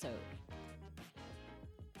great episode.